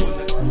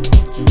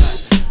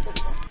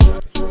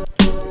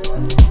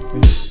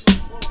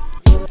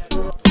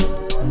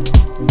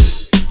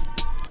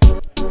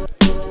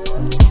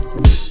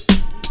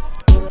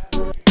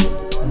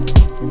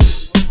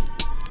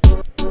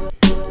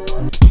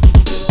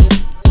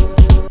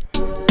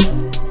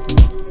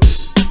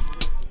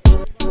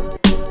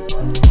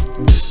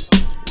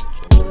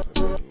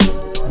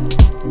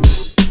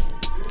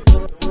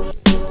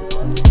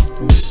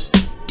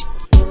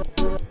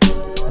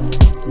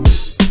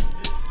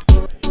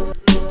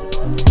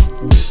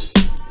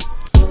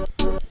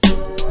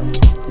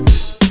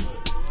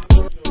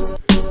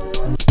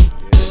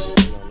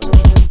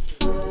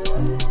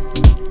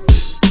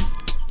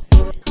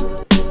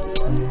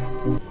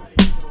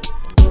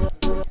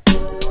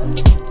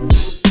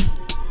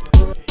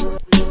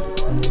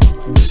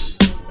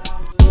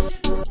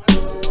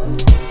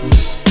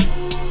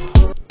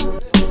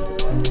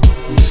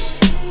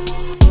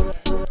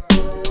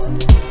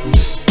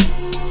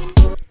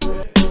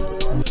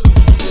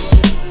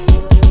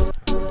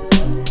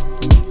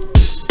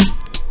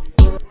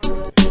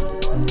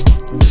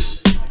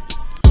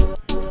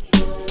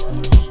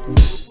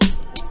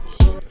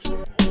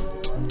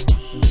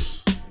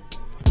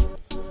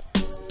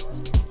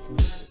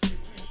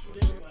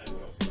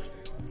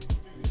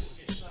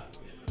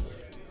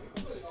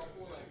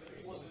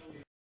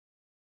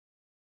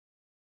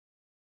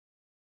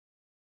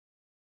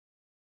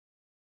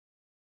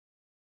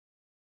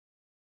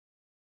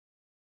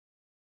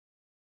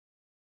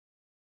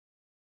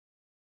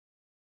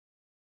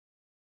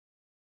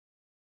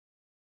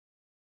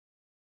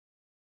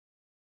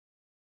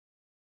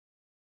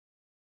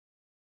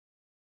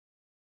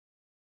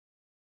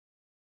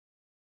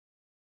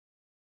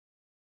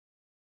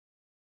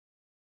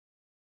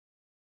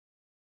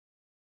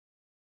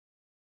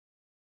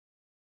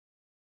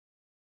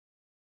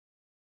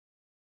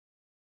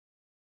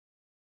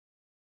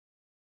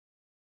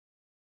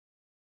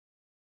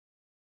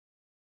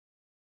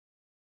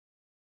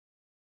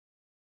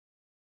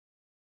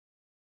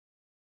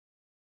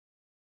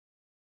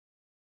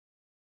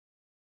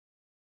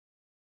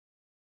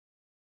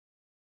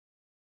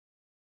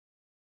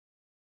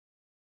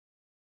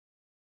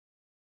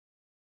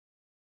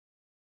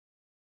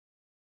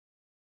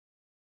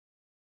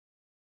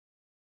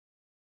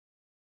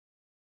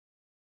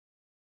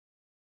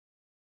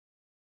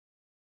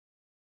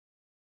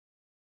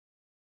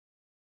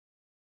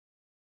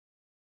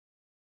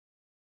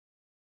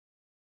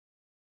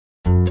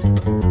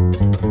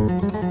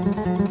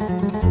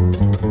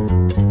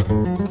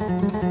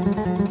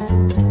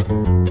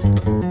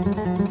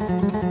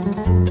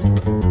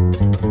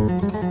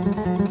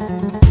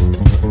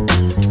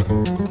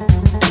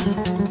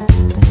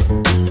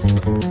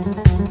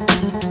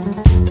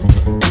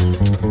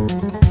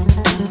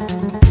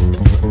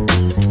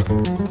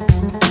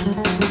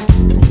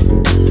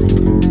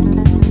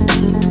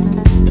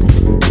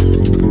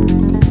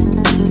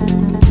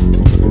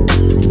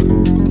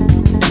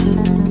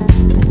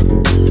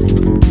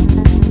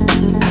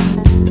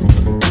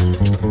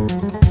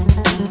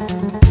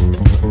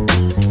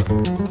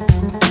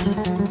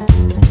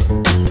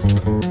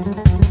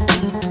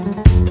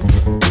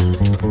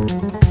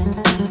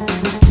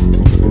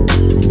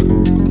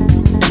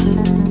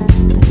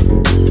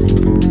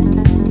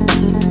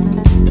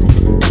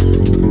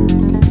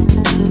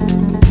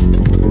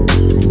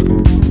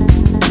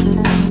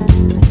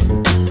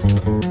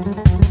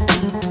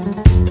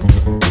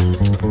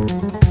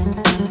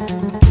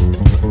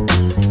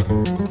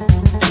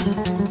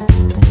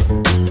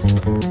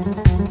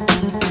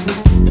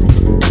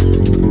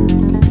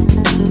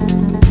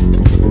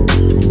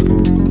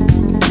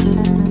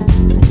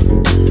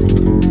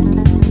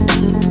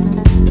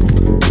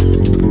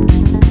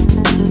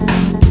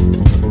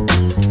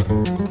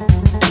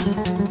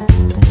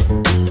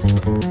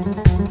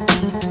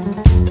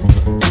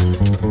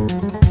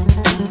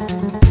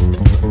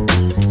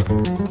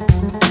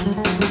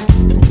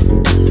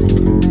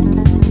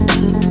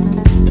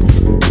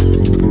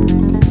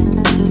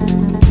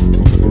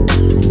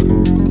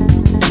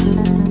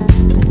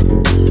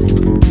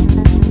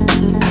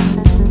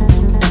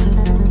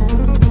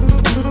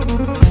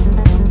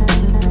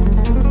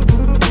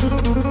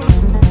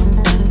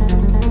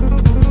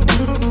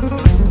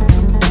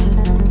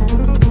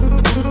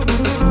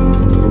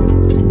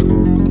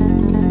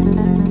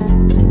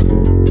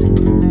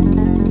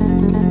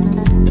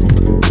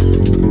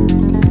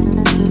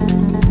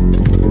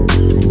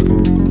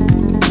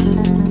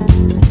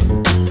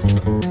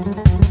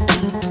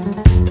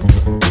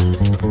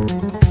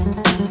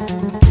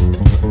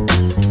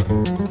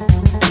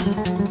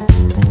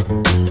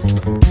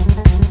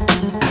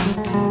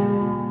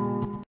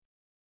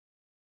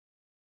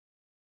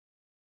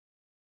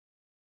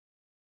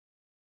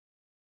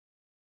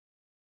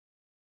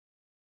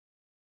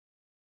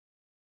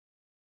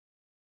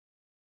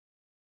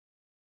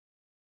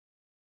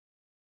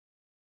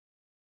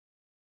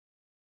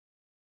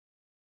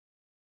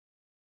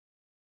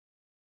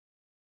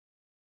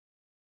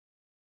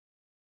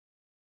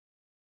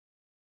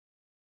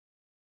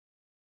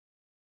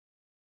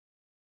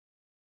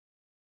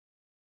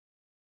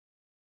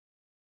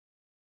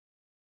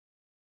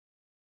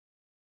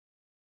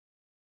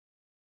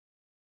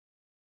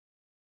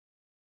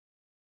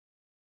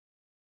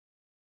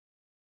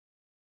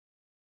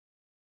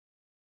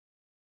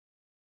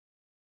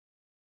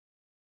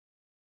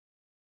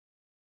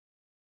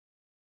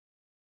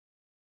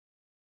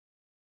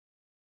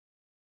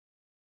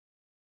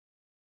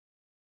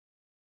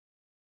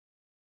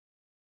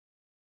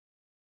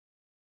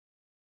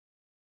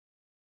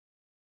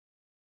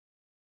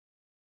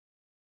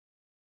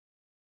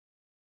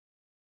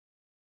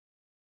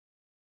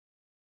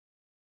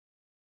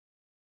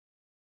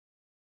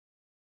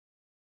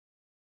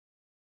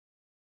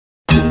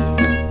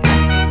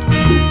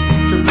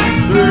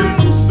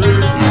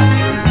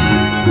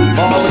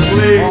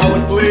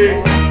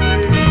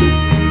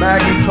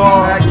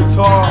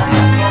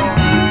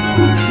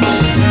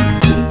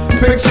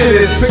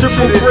 this.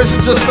 Triple Chris,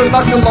 just a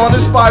knuckle on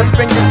his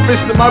 5-fingered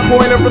fist. And my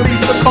point of release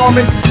the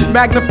common.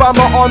 Magnify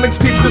my onyx,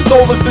 peep the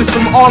solar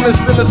system.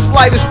 Honest in the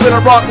slightest bit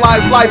of rock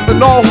lies life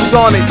and all who's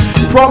on it.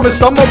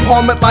 Promise I'm a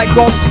palm it like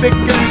golf stick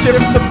and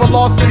ships to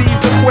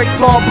velocities of quick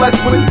tall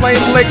blessed with flame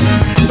lick.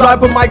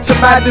 Drive a mic to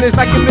madness,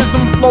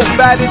 mechanism float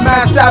batted.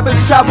 Mass savage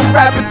travel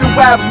rapid through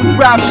waves with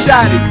rap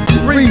shattered.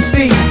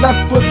 3C, left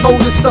foot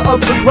lotus, the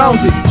other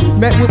grounded.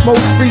 Met with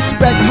most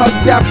respect, hug,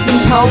 dapped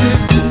and pounded.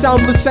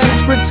 Soundless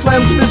Sanskrit,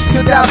 slam, stitch,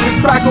 cadavers,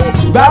 crackle.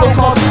 Battle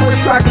cause twist,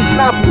 crack and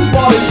snapple,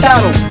 slaughtered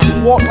cattle.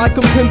 Walk like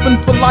I'm pimping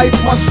for life,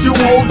 my shoe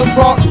hold the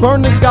rock.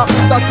 Burners got me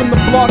stuck in the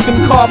block and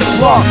cops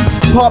block.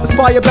 Pops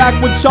fire back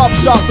with chop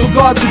shots, so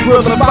guard your grill.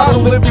 If I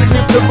don't live to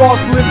give the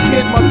Ross live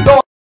kid my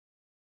dog.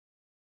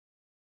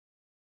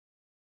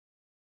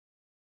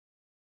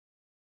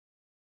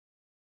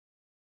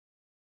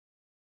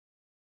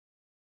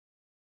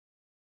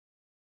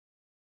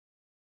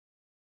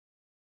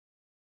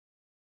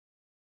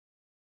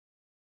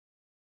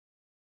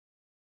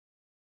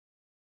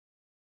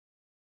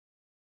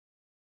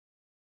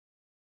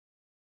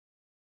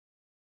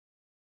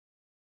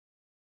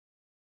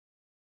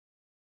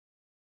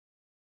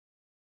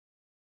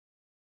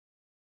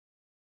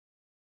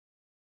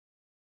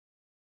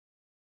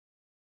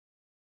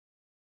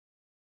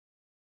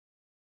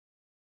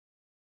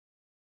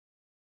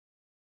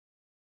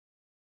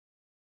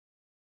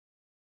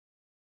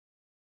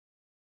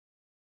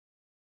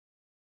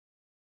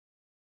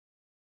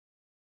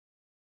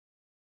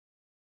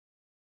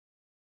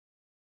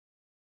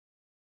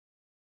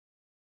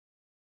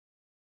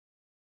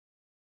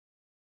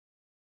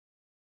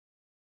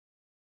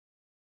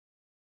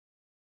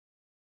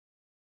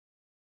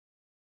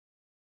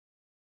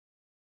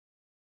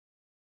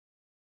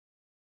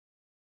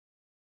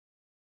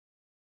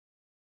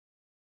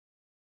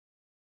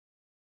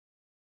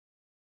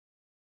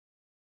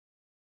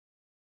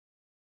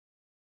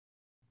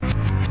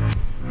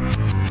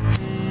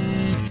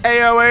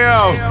 Ayo,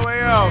 ayo,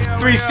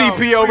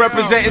 3CPO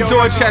representing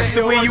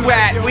Dorchester, where you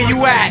at? Where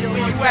you at?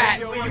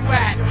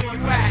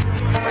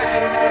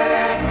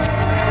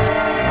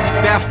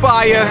 That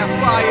fire,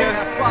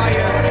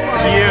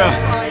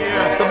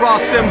 yeah, the raw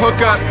sim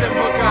hookup.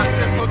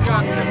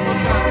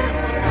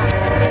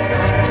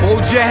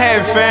 Hold your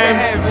head,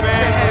 fam.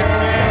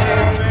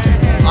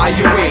 I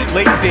await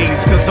late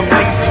days, cause I'm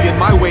lazy in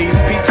my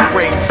ways. Peak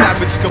spray,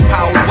 savage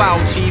compiled,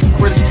 wild chief.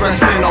 Chris dressed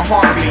in a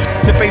heartbeat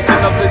to face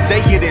another day.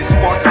 It is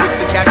sparks was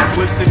to catch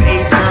bliss in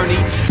a journey.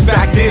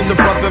 Fact is, a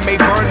brother may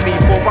burn me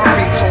for I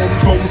reach home.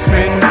 Drone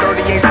spin from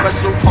 38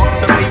 special talk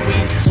to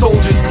Leewee.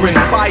 Soldiers grin,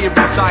 fire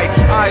beside,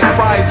 eyes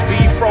prize be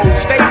froze.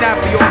 Stay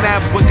nappy on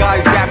naps with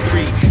guys gap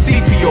 3.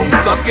 CPO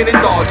stuck in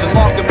and dodging,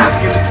 locked and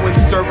rescue the twins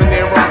serving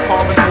their rock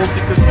carving, mostly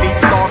cause feet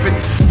starving.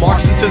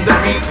 Marching to the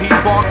beat, he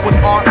bark when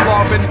art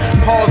lobbing.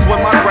 Pause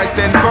when my breath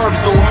and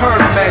verbs will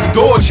hurt, man.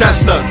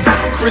 Dorchester,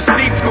 Chris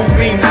seep through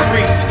mean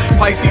streets.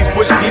 Pisces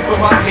push deep in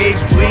my page,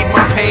 bleed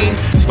my pain.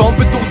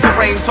 Stomping through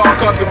terrain, talk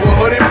covered with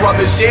hooded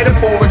brothers. Share the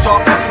porridge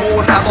off the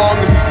sword, how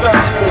long have you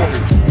searched for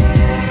it?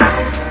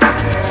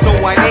 So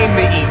I aim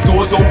to eat,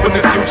 doors open the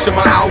future,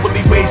 my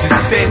hourly wage is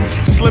sin.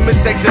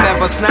 Slimmest exit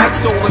ever, snack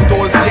soul and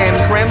doors jam.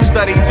 Cram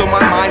study till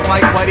my mind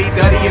like Buddy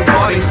Duddy and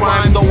party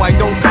crimes. Though I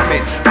don't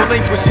commit,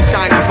 relinquish the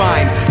shiny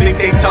vine. Think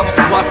they tough,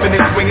 so bluffing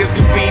his swingers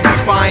can feed me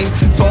fine.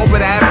 Tall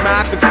but ass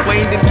math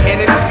explained in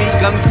canon speak.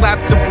 Guns clap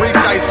to breach,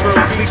 ice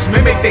girls speech,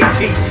 mimic they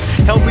teach.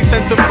 Help me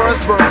sense of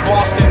first birth,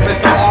 Boston,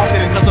 miss her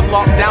often. Cause I'm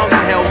locked down in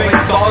hell, thank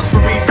stars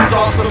for reasons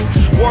awesome.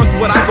 Worth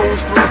what I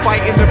goes through,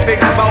 fighting the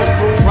fix about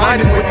through.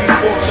 Riding with these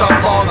pork chop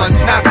laws, I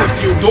snapped a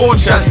few.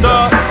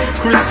 Dorchester,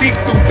 Chris seep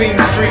through beam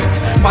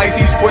streets.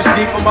 Pisces push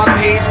deep on my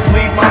page,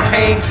 bleed my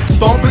pain.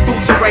 Stomping through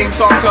terrain,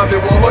 talk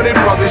covered with hooded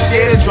brothers.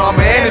 Share the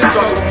drama and the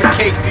struggle for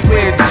cake.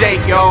 Beware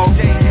Jake, y'all.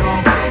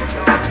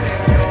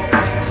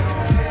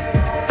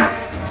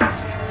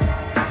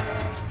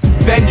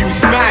 Venue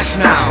smash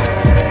now.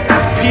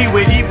 P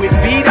with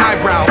V'd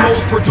eyebrow,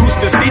 hoes produce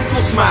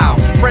deceitful smile.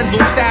 Friends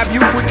will stab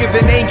you quicker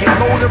than ain't get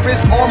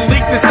motorist. Arm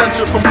leak the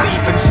censure from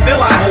thief and still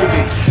I hold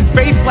it.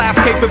 Faith laugh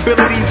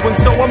capabilities when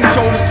so I'm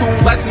chose to.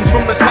 Lessons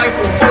from this life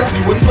will fold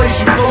you and place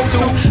you close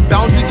to.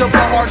 Boundaries of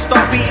the heart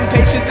start beating,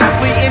 patience is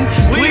fleeting.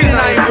 Bleeding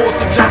I ain't forced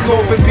to jump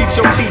off and beat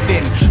your teeth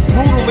in.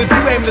 Brutal if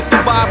you aim to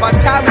survive. I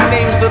tally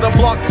names of the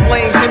block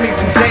slaying shimmies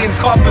and Janes,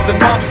 coppers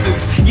and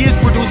mobsters. Years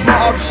produce my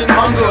option,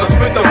 hunger,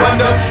 spit the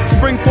wonder.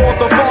 Spring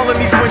forth or fall in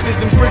these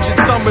winters and frigid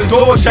summers.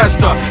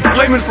 Dorchester,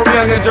 flaming from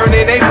young and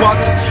turning a buck.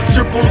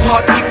 Triples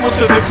hot equal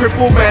to the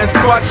crippled man's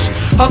crutch.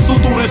 Hustle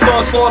through this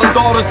onslaught of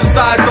daughters,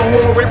 decide to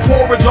whore it.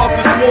 Porridge off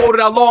the sword,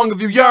 how long have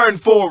you yearned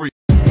for it?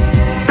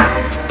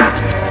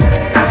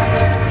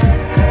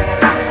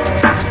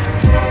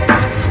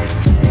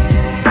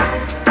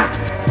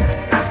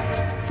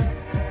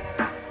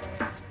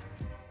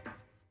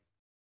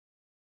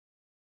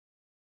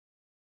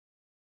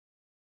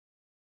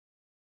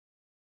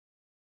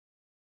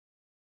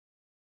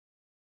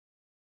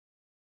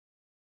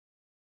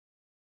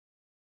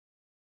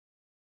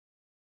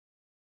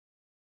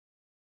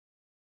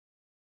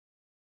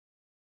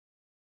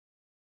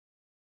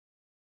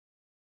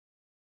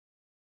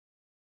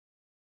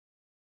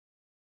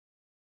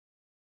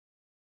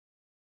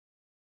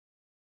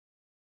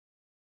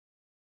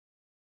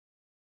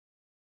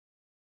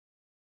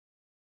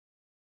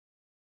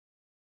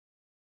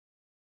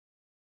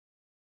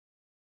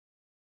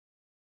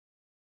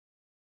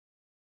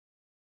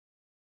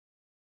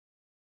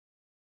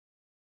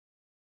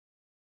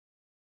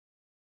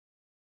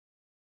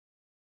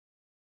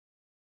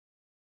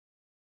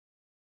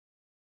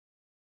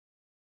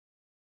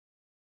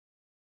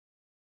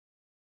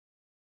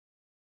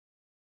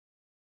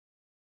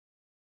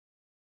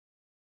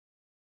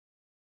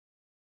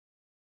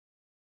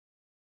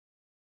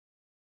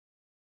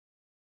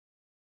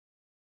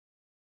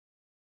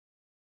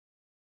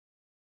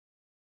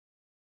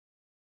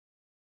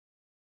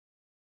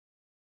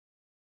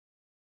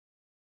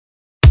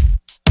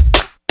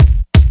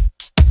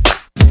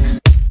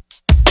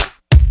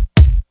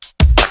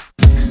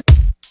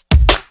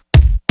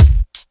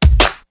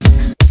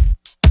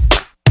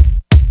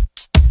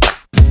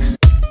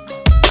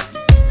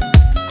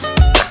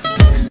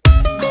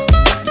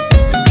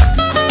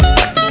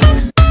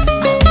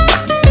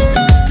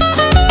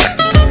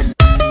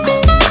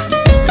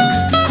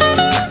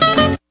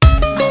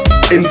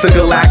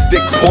 Intergalactic,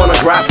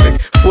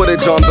 pornographic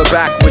footage on the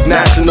back with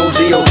National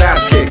Geo's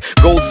ass kick.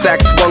 Gold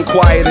sacks swung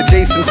quiet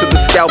adjacent to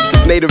the scalps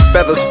of native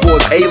feather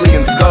sports.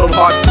 Aliens scuttled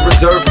hearts to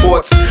reserve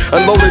ports.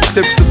 Unloaded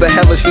tips of the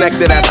hellish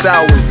nectar that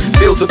sours.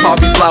 Fields of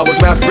poppy flowers,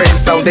 mass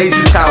graves,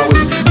 foundation towers.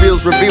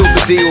 Reels revealed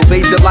the deal,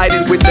 they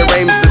delighted with their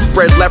aims to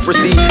spread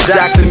leprosy.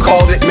 Jackson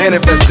called it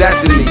manifest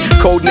destiny.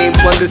 Codename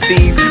Plunder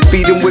Seas,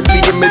 feed him with the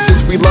images.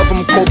 We love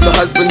him, quote the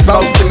husband,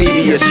 spouse to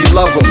media, she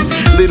love him.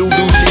 Little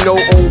do she know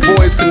old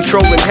boys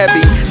controlling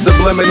heavy.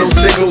 Subliminal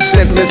signals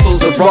sent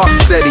missiles of rock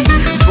steady.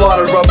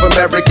 Slaughter of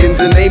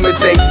Americans in name of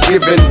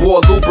Thanksgiving.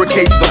 War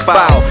lubricates the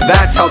foul,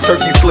 that's how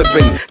turkey's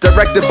slipping.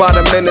 Directed by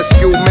the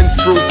minuscule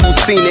minstrels who've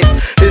seen it.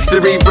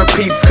 History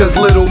repeats cause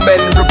little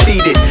men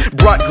repeat it.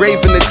 Brought grave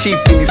in the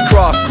chieftain's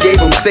cross, gave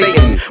him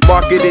Satan.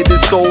 Marketed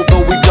his soul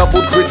though we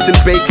doubled grits and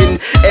bacon.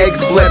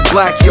 Eggs bled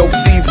black, yolk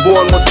seeds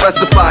born will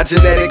specify.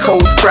 Genetic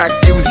codes crack,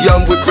 fuse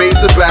young with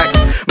razorback.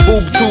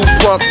 Boob tube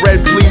plump, red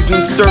please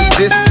insert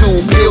this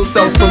tube. Peel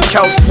self from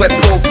couch, sweat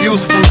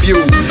profuse from view.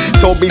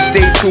 Told me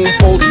stay tuned,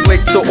 post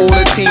flick to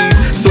order teas.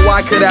 So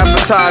I could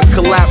advertise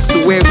collapse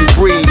to where we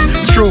breathe.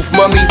 Truth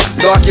mummy,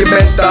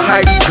 document the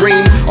hype's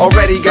dream.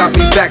 Already got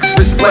me vexed,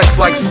 wrist flex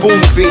like spoon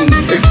fiend.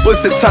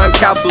 Explicit time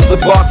capsules, the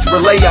box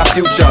relay our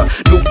future.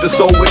 Nuke the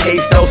soul with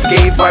haste,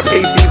 unscathed by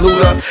pasty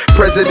looter.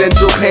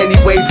 Presidential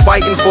pantyways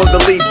fighting for the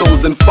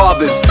lethals and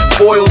fathers.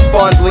 Foiled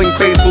fondling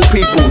faithful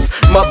peoples.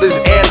 Mothers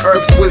and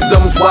earth's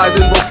wisdoms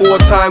wisen before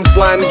time.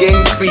 Slime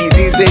gain speed,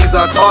 these days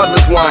our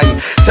toddlers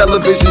whine.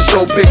 Television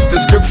show pics,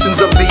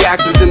 descriptions of the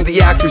actors and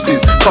the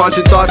actresses.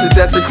 Conjured thoughts of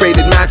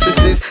desecrated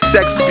mattresses.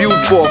 Sex spewed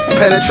forth,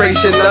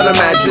 penetration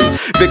unimagined.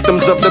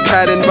 Victims of the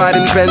pattern,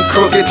 riding Ben's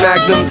crooked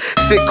magnum.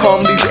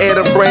 Sitcom leaves air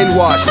to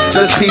brainwash,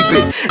 just peep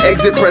it.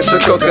 Exit pressure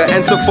cooker,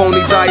 enter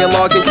phony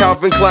dialogue and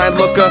Calvin Klein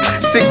looker.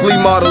 Sickly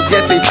models,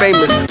 yet they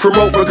famous.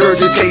 Promote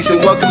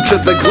regurgitation, welcome to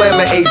the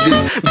glamour ages.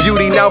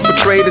 Beauty now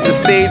portrayed as a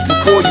stage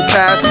before you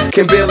pass.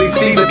 Can barely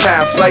see the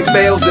path, sight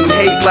fails and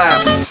hate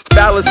laughs.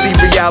 Fallacy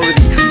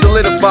reality,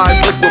 solidifies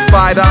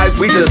liquefied eyes.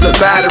 We just a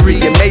battery,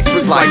 a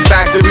matrix like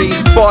factory.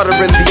 Fodder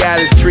in the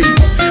Addis tree.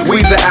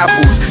 We the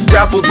apples,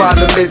 grappled by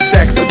the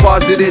mid-sex.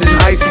 Deposited in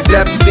icy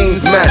depth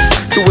scenes mesh.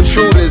 To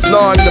intruders,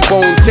 gnawing the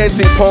bones.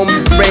 Chanting poems,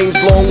 range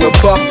long where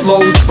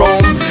buffaloes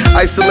roam.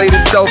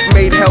 Isolated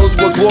self-made hells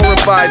were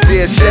glorified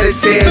there. Shedded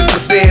tears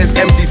for stairs,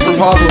 empty from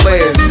hollow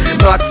layers.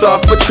 Not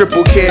soft but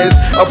triple cares.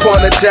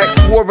 Upon a jack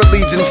swore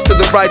allegiance to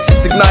the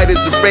righteous igniters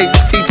of rape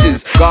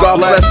teachers. God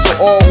bless to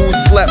all who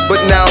slept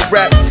but now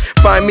rap.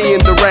 Find me in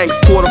the ranks,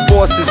 toward the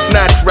forces,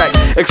 snatch wreck.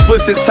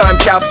 Explicit time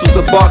capsules,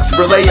 the box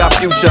relay our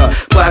future.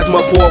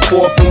 Plasma pour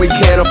forth when we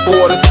can't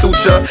afford a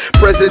suture.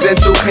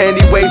 Presidential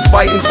pantyways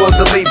fighting for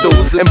the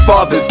lethals. And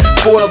fathers,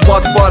 foiled while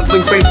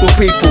fondling faithful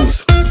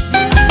peoples.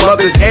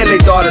 Mothers and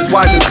their daughters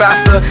rising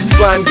faster.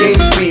 Slime gain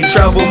speed,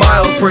 travel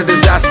miles per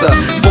disaster.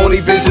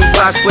 Phony vision,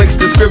 flash flicks,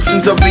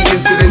 descriptions of the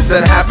incidents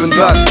that happened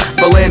thus.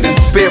 For land and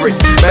spirit,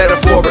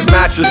 metaphoric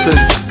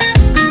mattresses.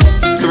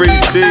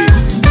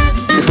 3C.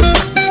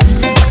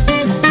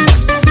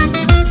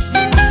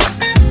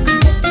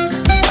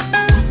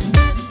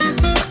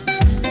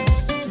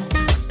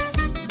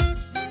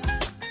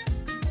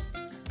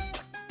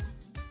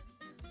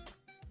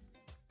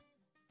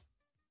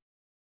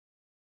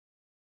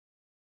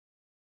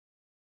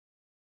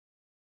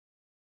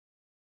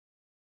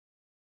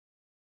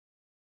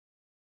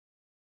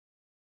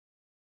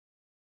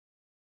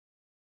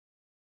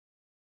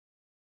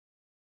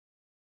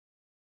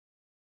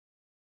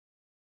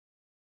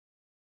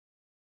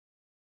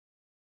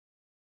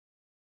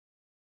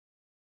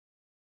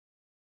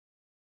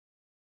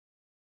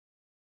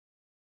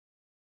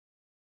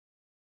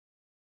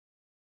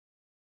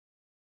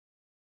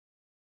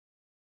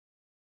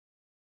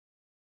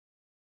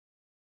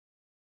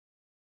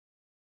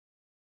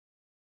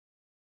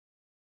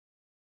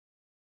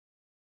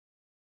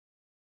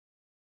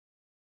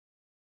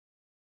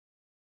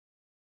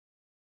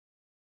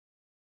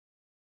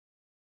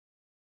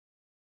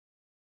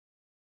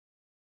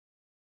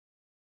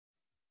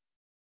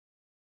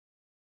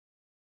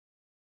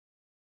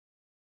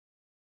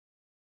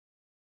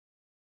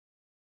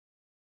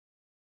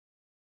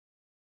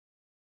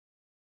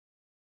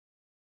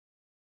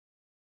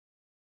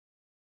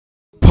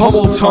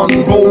 Pummel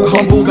tongue, roll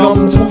humble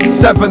gum, tooth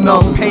 7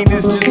 Pain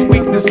is just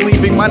weakness,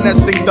 leaving my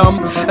nesting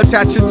thumb.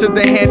 Attach it to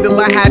the handle,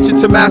 I hatch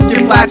it to mask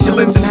your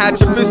flatulence. And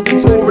hatch your fist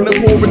and tore in the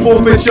porous,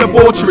 forfeit your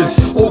fortress.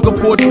 Ogre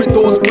portrait,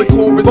 door split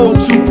chorus,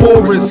 vulture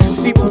porous.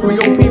 Seep through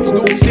your peeps,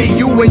 do see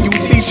you when you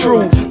see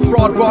true.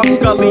 Fraud, rock,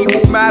 scully,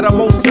 whole matter,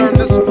 most turn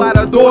to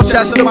splatter.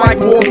 Dorchester, Mike,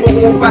 more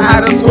for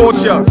had a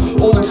scorcher.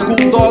 Old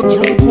school dog,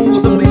 drool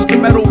pools, unleash the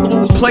metal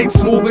blues.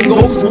 Plates moving,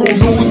 gold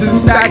screws, losing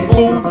stack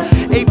food.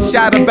 Ape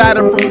shatter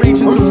batter from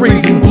regions of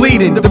freezing,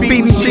 bleeding.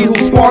 Defeating she who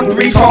sparked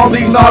 3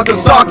 Charlie's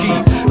Nagasaki.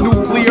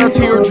 Nuclear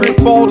tear drip,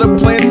 folded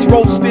plants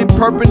roasted.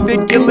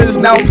 Perpendiculars,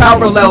 now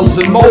parallels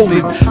and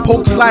molded.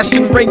 Poke, slash,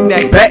 and ring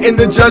neck, betting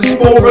the judge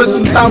for us.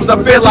 Sometimes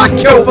I feel I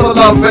kill for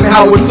love and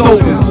how it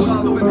sold us.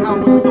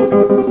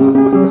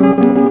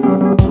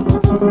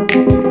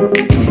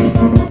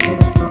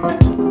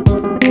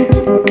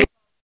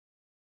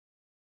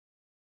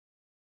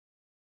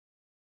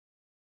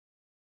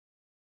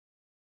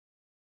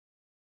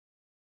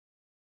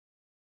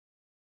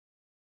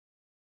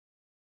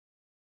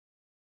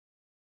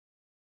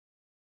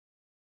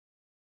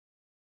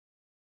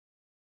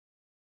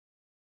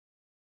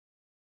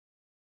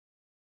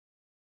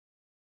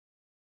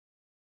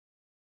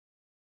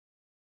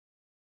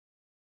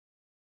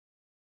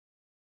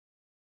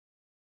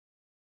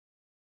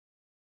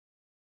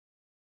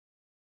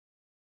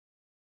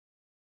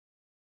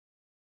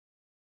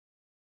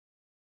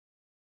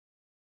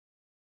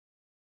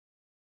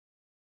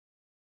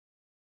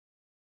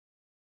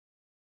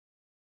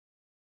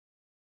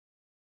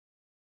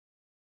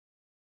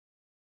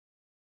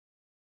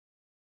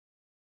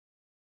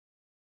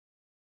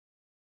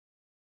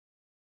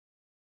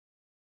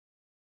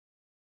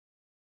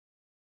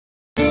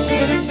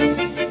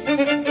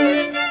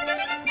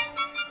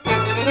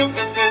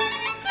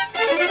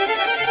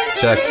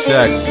 Check,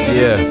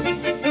 yeah.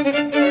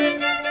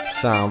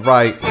 Sound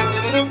right.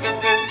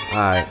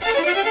 Alright.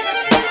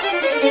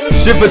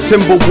 Shiver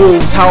timber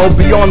wolves, howl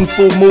beyond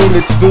full moon.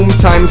 It's doom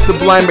time,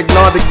 sublime,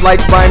 hypnotic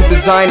light rhyme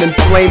design and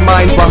flame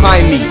mind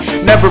behind me.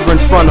 Never in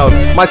front of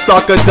my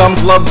soccer dumb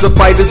gloves. A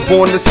fighters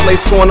born to slay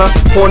scorner.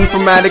 Porn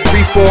formatic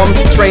reform,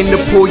 trained to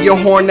pull your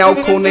horn out.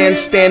 Conan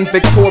stand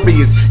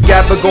victorious.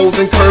 Gather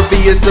golden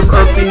curvious of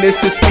earthiness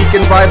to speak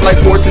and ride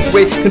like horses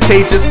with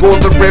contagious. Gore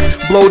the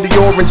rift, blow the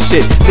orange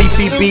shit.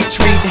 Leafy beat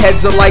treat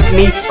heads are like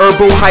me.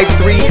 Herbal hype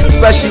 3,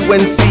 especially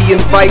when C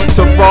invite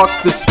to rock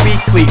the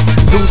speakly.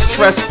 Zeus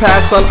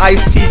trespass on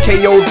ice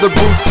TKO the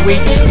brute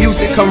sweet.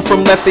 Music come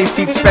from left they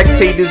seat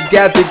spectators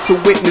gathered to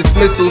witness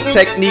missiles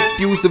technique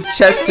fused of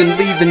chess and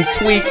leaving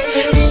tweak.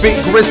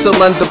 Spit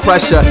gristle under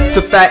pressure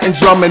to fatten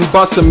drum and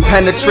bust 'em.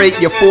 Penetrate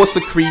your force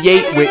to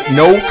create with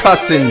no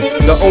cussing.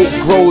 The oak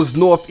grows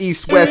north,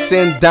 east, west,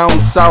 and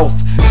down south.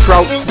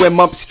 Trout swim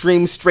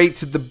upstream straight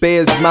to the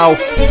bear's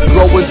mouth.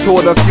 Growing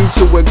toward a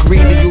future where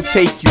greedy will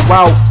take you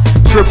out.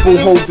 Triple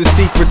hold the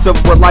secrets of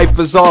what life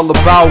is all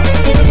about.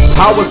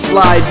 Power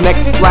slide,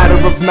 next splatter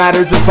of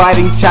matter,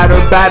 dividing chatter,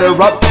 batter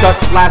up, chuck,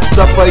 last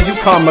supper, you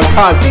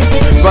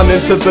kamikaze. Run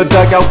into the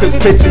dugout cause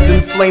pitch is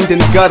inflamed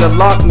and gutter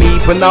lock me,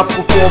 but not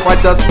before I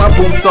dust my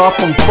boots off,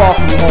 I'm far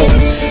from home.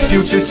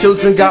 Future's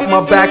children got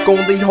my back,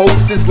 only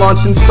hopes is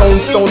launching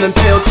stone and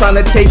pale, trying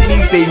to take me,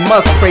 they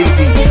must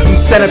crazy. I'm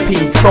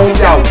centipede,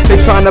 chromed out,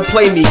 they trying to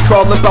play me,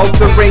 crawl about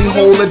the ring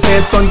hole,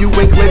 advance on you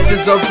in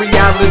glitches of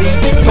reality.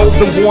 Told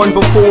them warn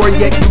before,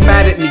 yet you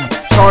mad at me.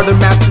 Chart a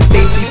map to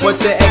safety, but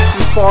the X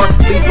is far.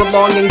 Leave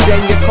belongings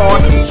in your car.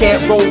 You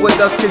can't roll with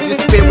us cause your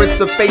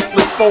spirit's a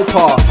faithless faux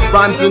pas.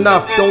 Rhymes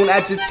enough, don't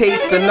agitate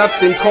the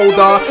nothing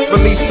colder.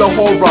 Release the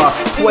horror,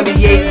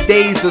 28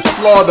 days of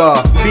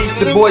slaughter.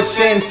 Beat the bush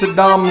and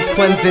Saddam's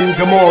cleansing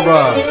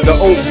Gomorrah. The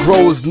oak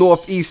grows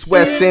north, east,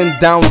 west, and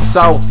down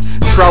south.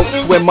 Trout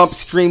swim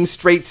upstream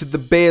straight to the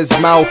bear's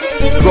mouth.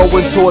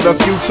 Growing toward a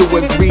future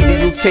where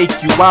greedy will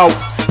take you out.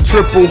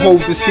 Triple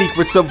hold the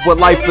secrets of what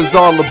life is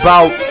all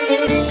about.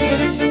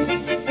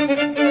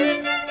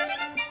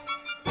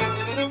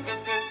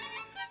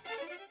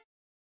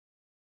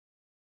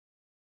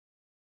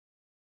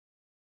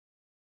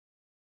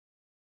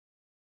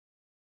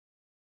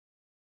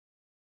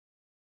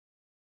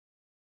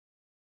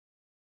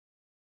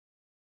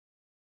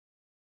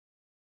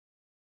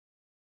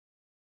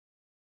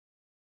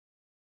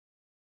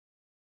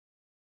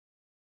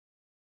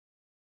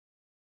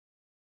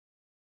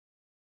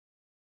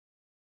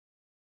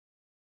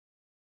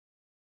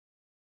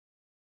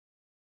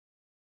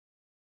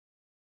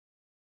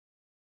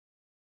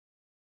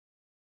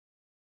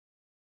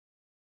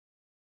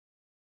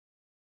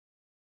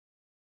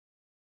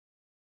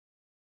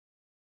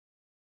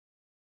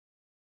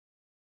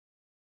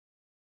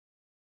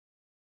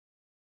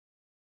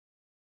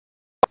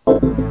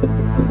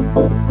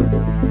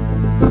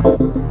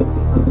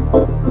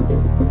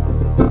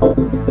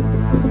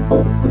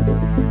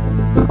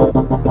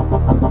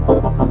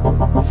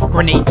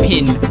 Grenade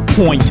pinned,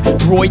 point,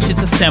 droid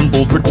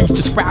disassembled, reduced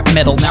to scrap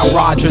metal, now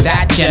roger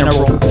that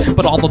general.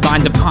 But all the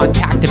lines of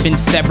contact have been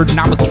severed and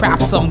I was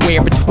trapped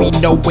somewhere between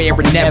nowhere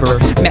and never.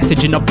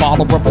 Message in a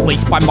bottle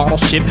replaced by model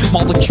ship,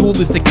 molecule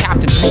is the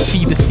captain,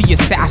 3C the sea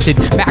assassin.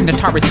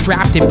 Magnetar is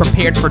strapped and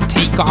prepared for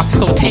takeoff,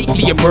 so take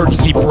the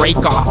emergency break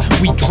off.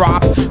 We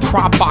drop,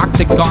 crop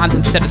octagons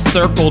instead of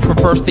circles,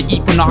 reverse the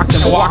equinox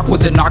and walk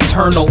with a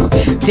nocturnal.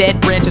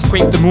 Dead branches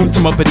scrape the moon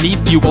from a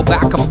beneath you, a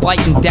lack of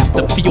light and depth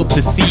of field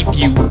deceive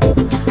you.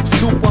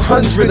 Super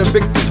 100 of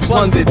victors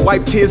plundered.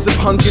 Wipe tears of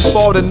hunger,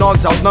 fall the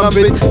nods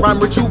outnumbered. Rhyme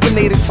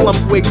rejuvenated, slump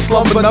wig,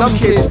 slumber numb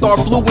kids. Star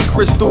fluid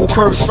crystal,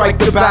 curve strike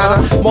the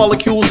batter.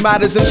 Molecules,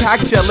 matters,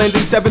 impact shell.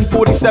 Ending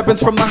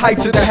 747s from the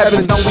heights of the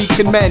heavens. Now we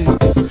can mend.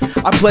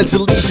 I pledge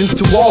allegiance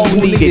to all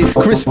who need it.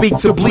 Chris speak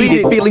to bleed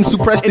it. Feeling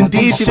suppressed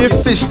indeed.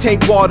 Shift fish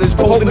tank waters.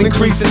 Potent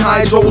increasing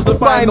hydros.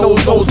 Define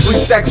those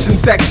nosebleed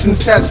sections.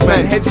 Test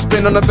men. Head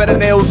spin on a bed of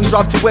nails and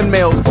drop to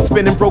windmills.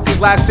 Spinning broken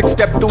glass. 6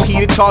 step through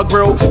heated char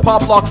grill.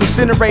 Pop locks,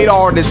 incinerate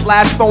artists.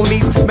 Slash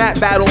phonies. Matte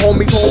battle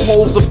homies. Hold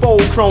holes the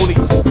fold cronies.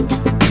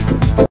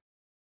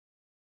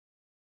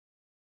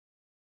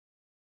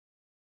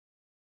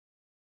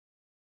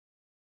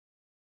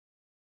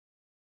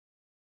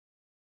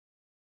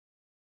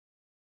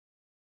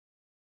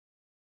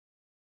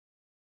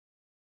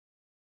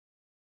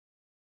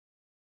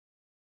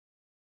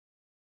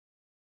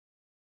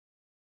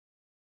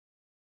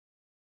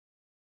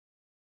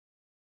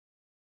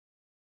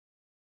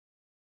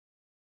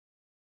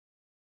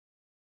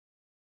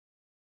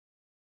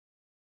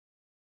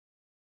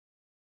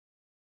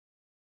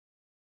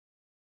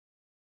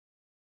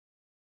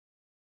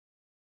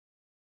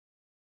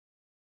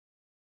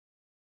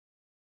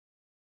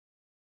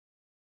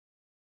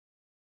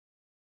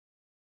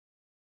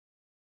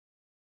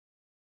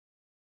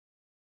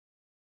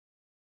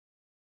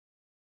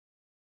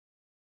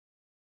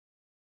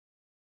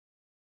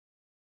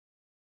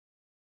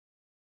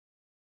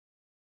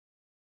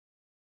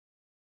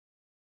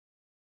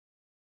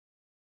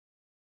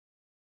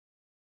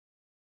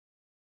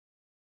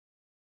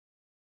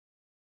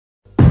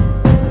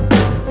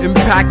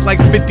 pack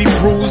like 50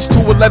 brews,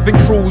 211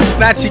 crews,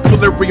 snatch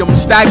equilibrium,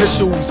 stagger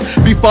shoes,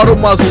 befuddle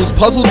muzzles,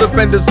 puzzle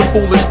defenders of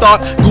foolish thought,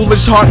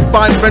 ghoulish heart,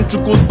 fine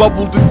ventricles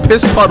bubbled in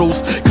piss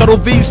puddles, cuddle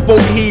these spoke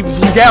heaves,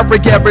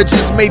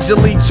 garages, major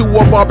league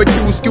chewer,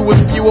 barbecue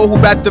skewers, spewer who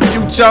bat the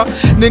future,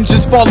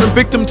 ninjas falling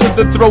victim to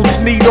the throat's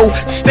needle,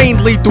 stained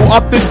lethal,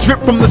 up the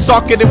drip from the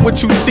socket in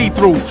which you see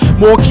through,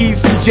 more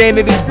keys than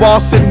janitors,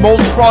 Boston,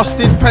 most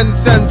frosted, pen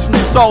sends from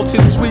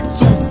salted, sweet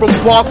tooth from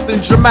Boston,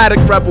 dramatic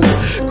rebel,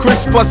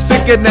 crisper,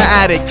 sick in the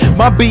attic,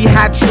 my B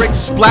hat trick,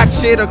 splat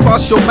shit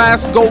across your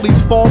mask,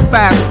 goalies fall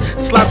fast,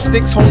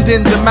 slapsticks honed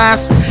in the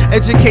mass,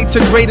 educate to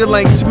greater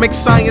lengths, mix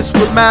science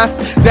with math,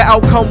 the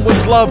outcome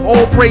was love,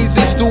 all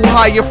praises due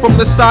higher from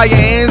the sire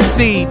and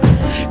seed.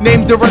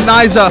 Named the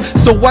Renizer,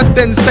 so what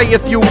then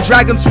saith you?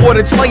 Dragon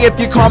sworded slayeth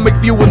your comic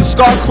view and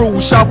Scar crew,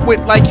 sharp wit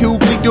like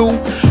Hughley do.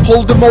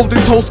 Hold the molded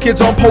toast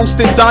kids on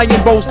post-its, iron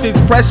boasted,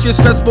 press your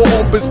stressful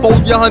opus,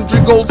 fold your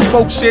 100 gold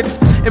smoke shits,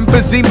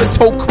 emphysema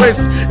toe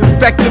crisp,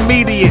 infect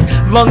immediate,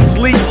 lungs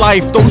leak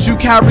life, those you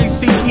carry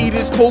seat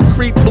heaters, cold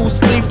creep,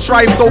 loose leaf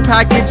tripe, though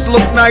package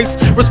look nice,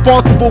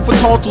 responsible for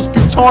tonsils,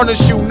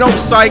 tarnish you, no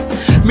sight.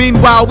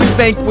 Meanwhile we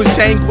vanquish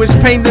anguish,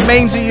 pain the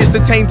mangy is the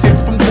tainted,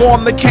 from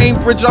Guam to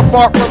Cambridge I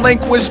fought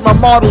relinquish, my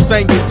models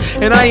angered,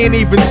 and I ain't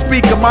even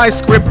speak of my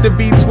script, the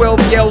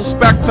B12 yells,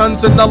 spec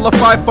tons and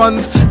nullify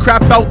funds,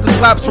 crap out the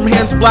slaps from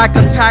hands black,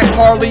 attack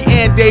Harley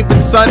and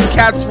Davidson,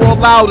 cats roll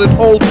loud and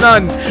hold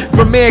none,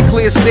 Vermeer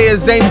clear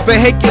stairs, aim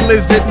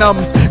vehiculars it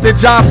numbs, the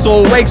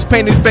jostle, wakes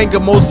painted finger,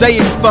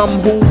 mosaic thumb,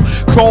 who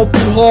crawl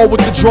through hall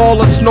with the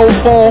drawl of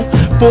snowfall,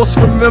 force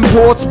from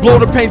imports, blow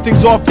the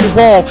paintings off the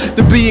wall,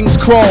 the beings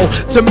crawl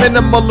to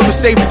minimal of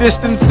safe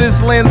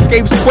distances,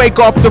 landscapes quake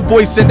off the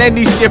voice and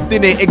any shift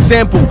in it,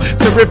 example,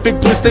 terrific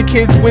blister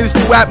kids whiz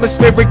through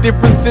atmospheric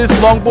differences,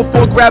 long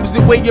before grabs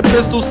it where your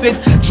pistol sit,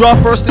 draw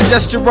first the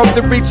gesture of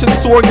the reach and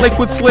soaring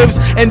liquid slivs,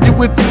 end it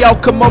with the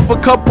outcome of a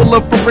couple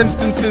of for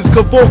instances,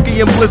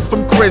 Kevorkian bliss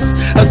from Chris,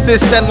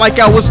 assist and like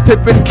I was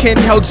Pippin, kin,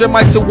 held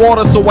Gemite to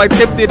water so I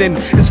tipped it in,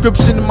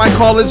 inscription in my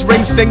college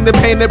ring, sing the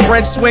painted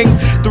branch swing,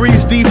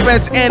 threes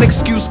defense and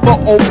excuse for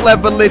oak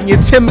leveling,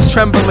 your Tim's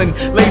trembling,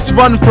 lace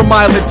run from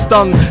eyelid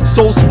stung,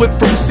 soul split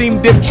from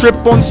seam dip, trip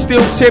on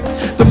steel tip,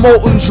 the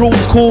molten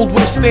drool's cooled,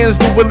 withstands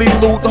the willy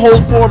loot,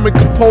 hold form and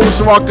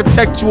composure,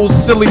 architectural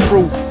silly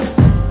proof.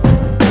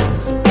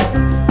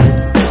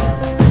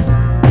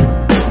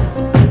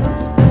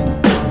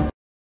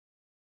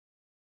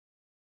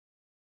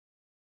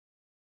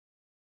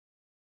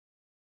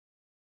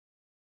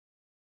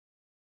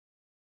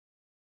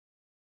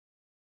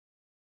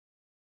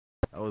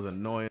 That was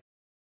annoying.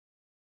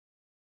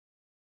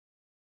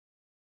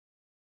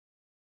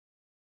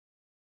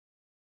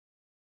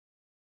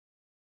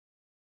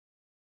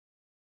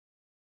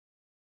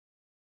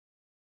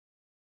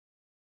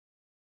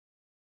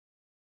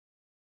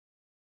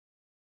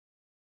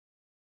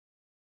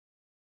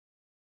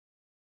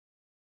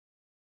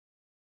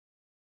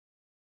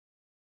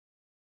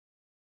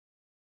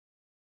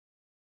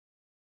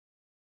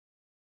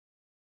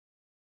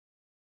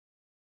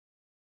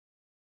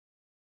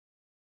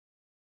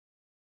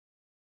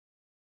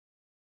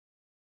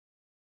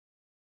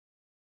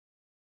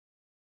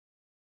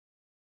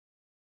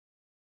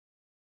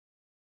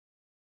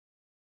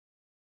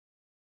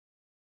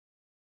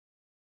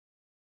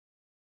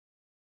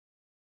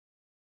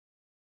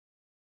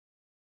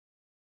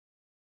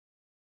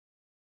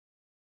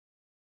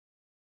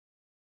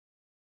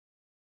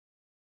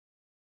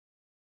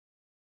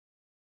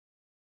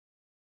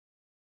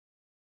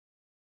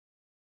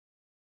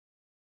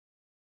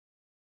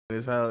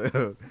 It's how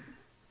devotion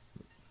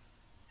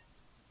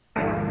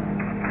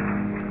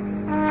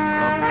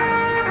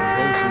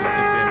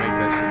sit there and make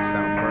that shit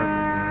sound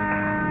perfect,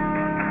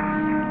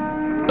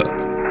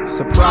 man.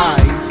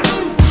 Surprise.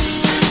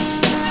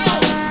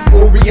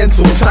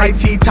 Oriental, Tai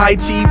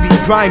Chi, be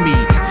grimy.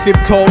 Sip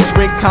tall,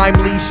 drink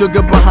timely,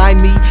 sugar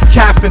behind me,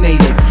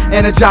 caffeinated.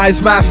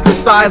 Energized master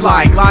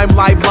sideline,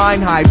 limelight,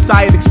 line hype,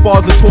 side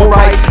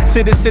expository.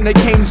 Citizen of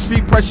Kane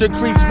Street, pressure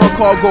creeps my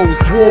cargoes.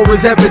 War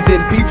is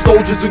evident, peep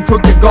soldiers in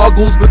crooked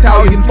goggles,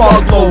 battalion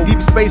fog low.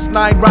 Deep Space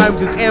Nine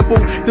rhymes is ample,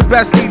 the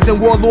best season,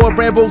 warlord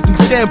rambos and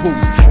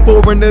shambles.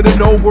 Foreigner to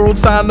no world,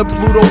 sign the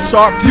Pluto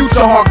chart. Future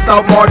hawks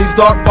out Marty's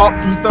dark pop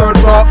from Third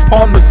Rock,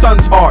 palm the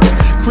sun's heart.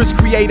 Chris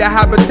create a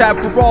habitat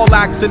for all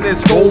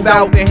accidents. Rolled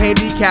out the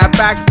handicap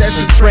access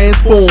and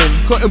transform.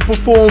 Couldn't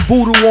perform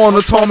voodoo on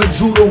atomic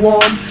judo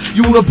arm.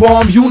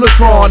 Unibomb,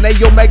 Unicron,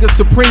 Ayo Mega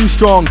Supreme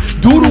Strong.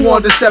 Doodle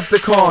on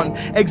Decepticon.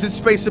 Exit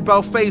space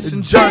about face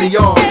and journey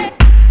on.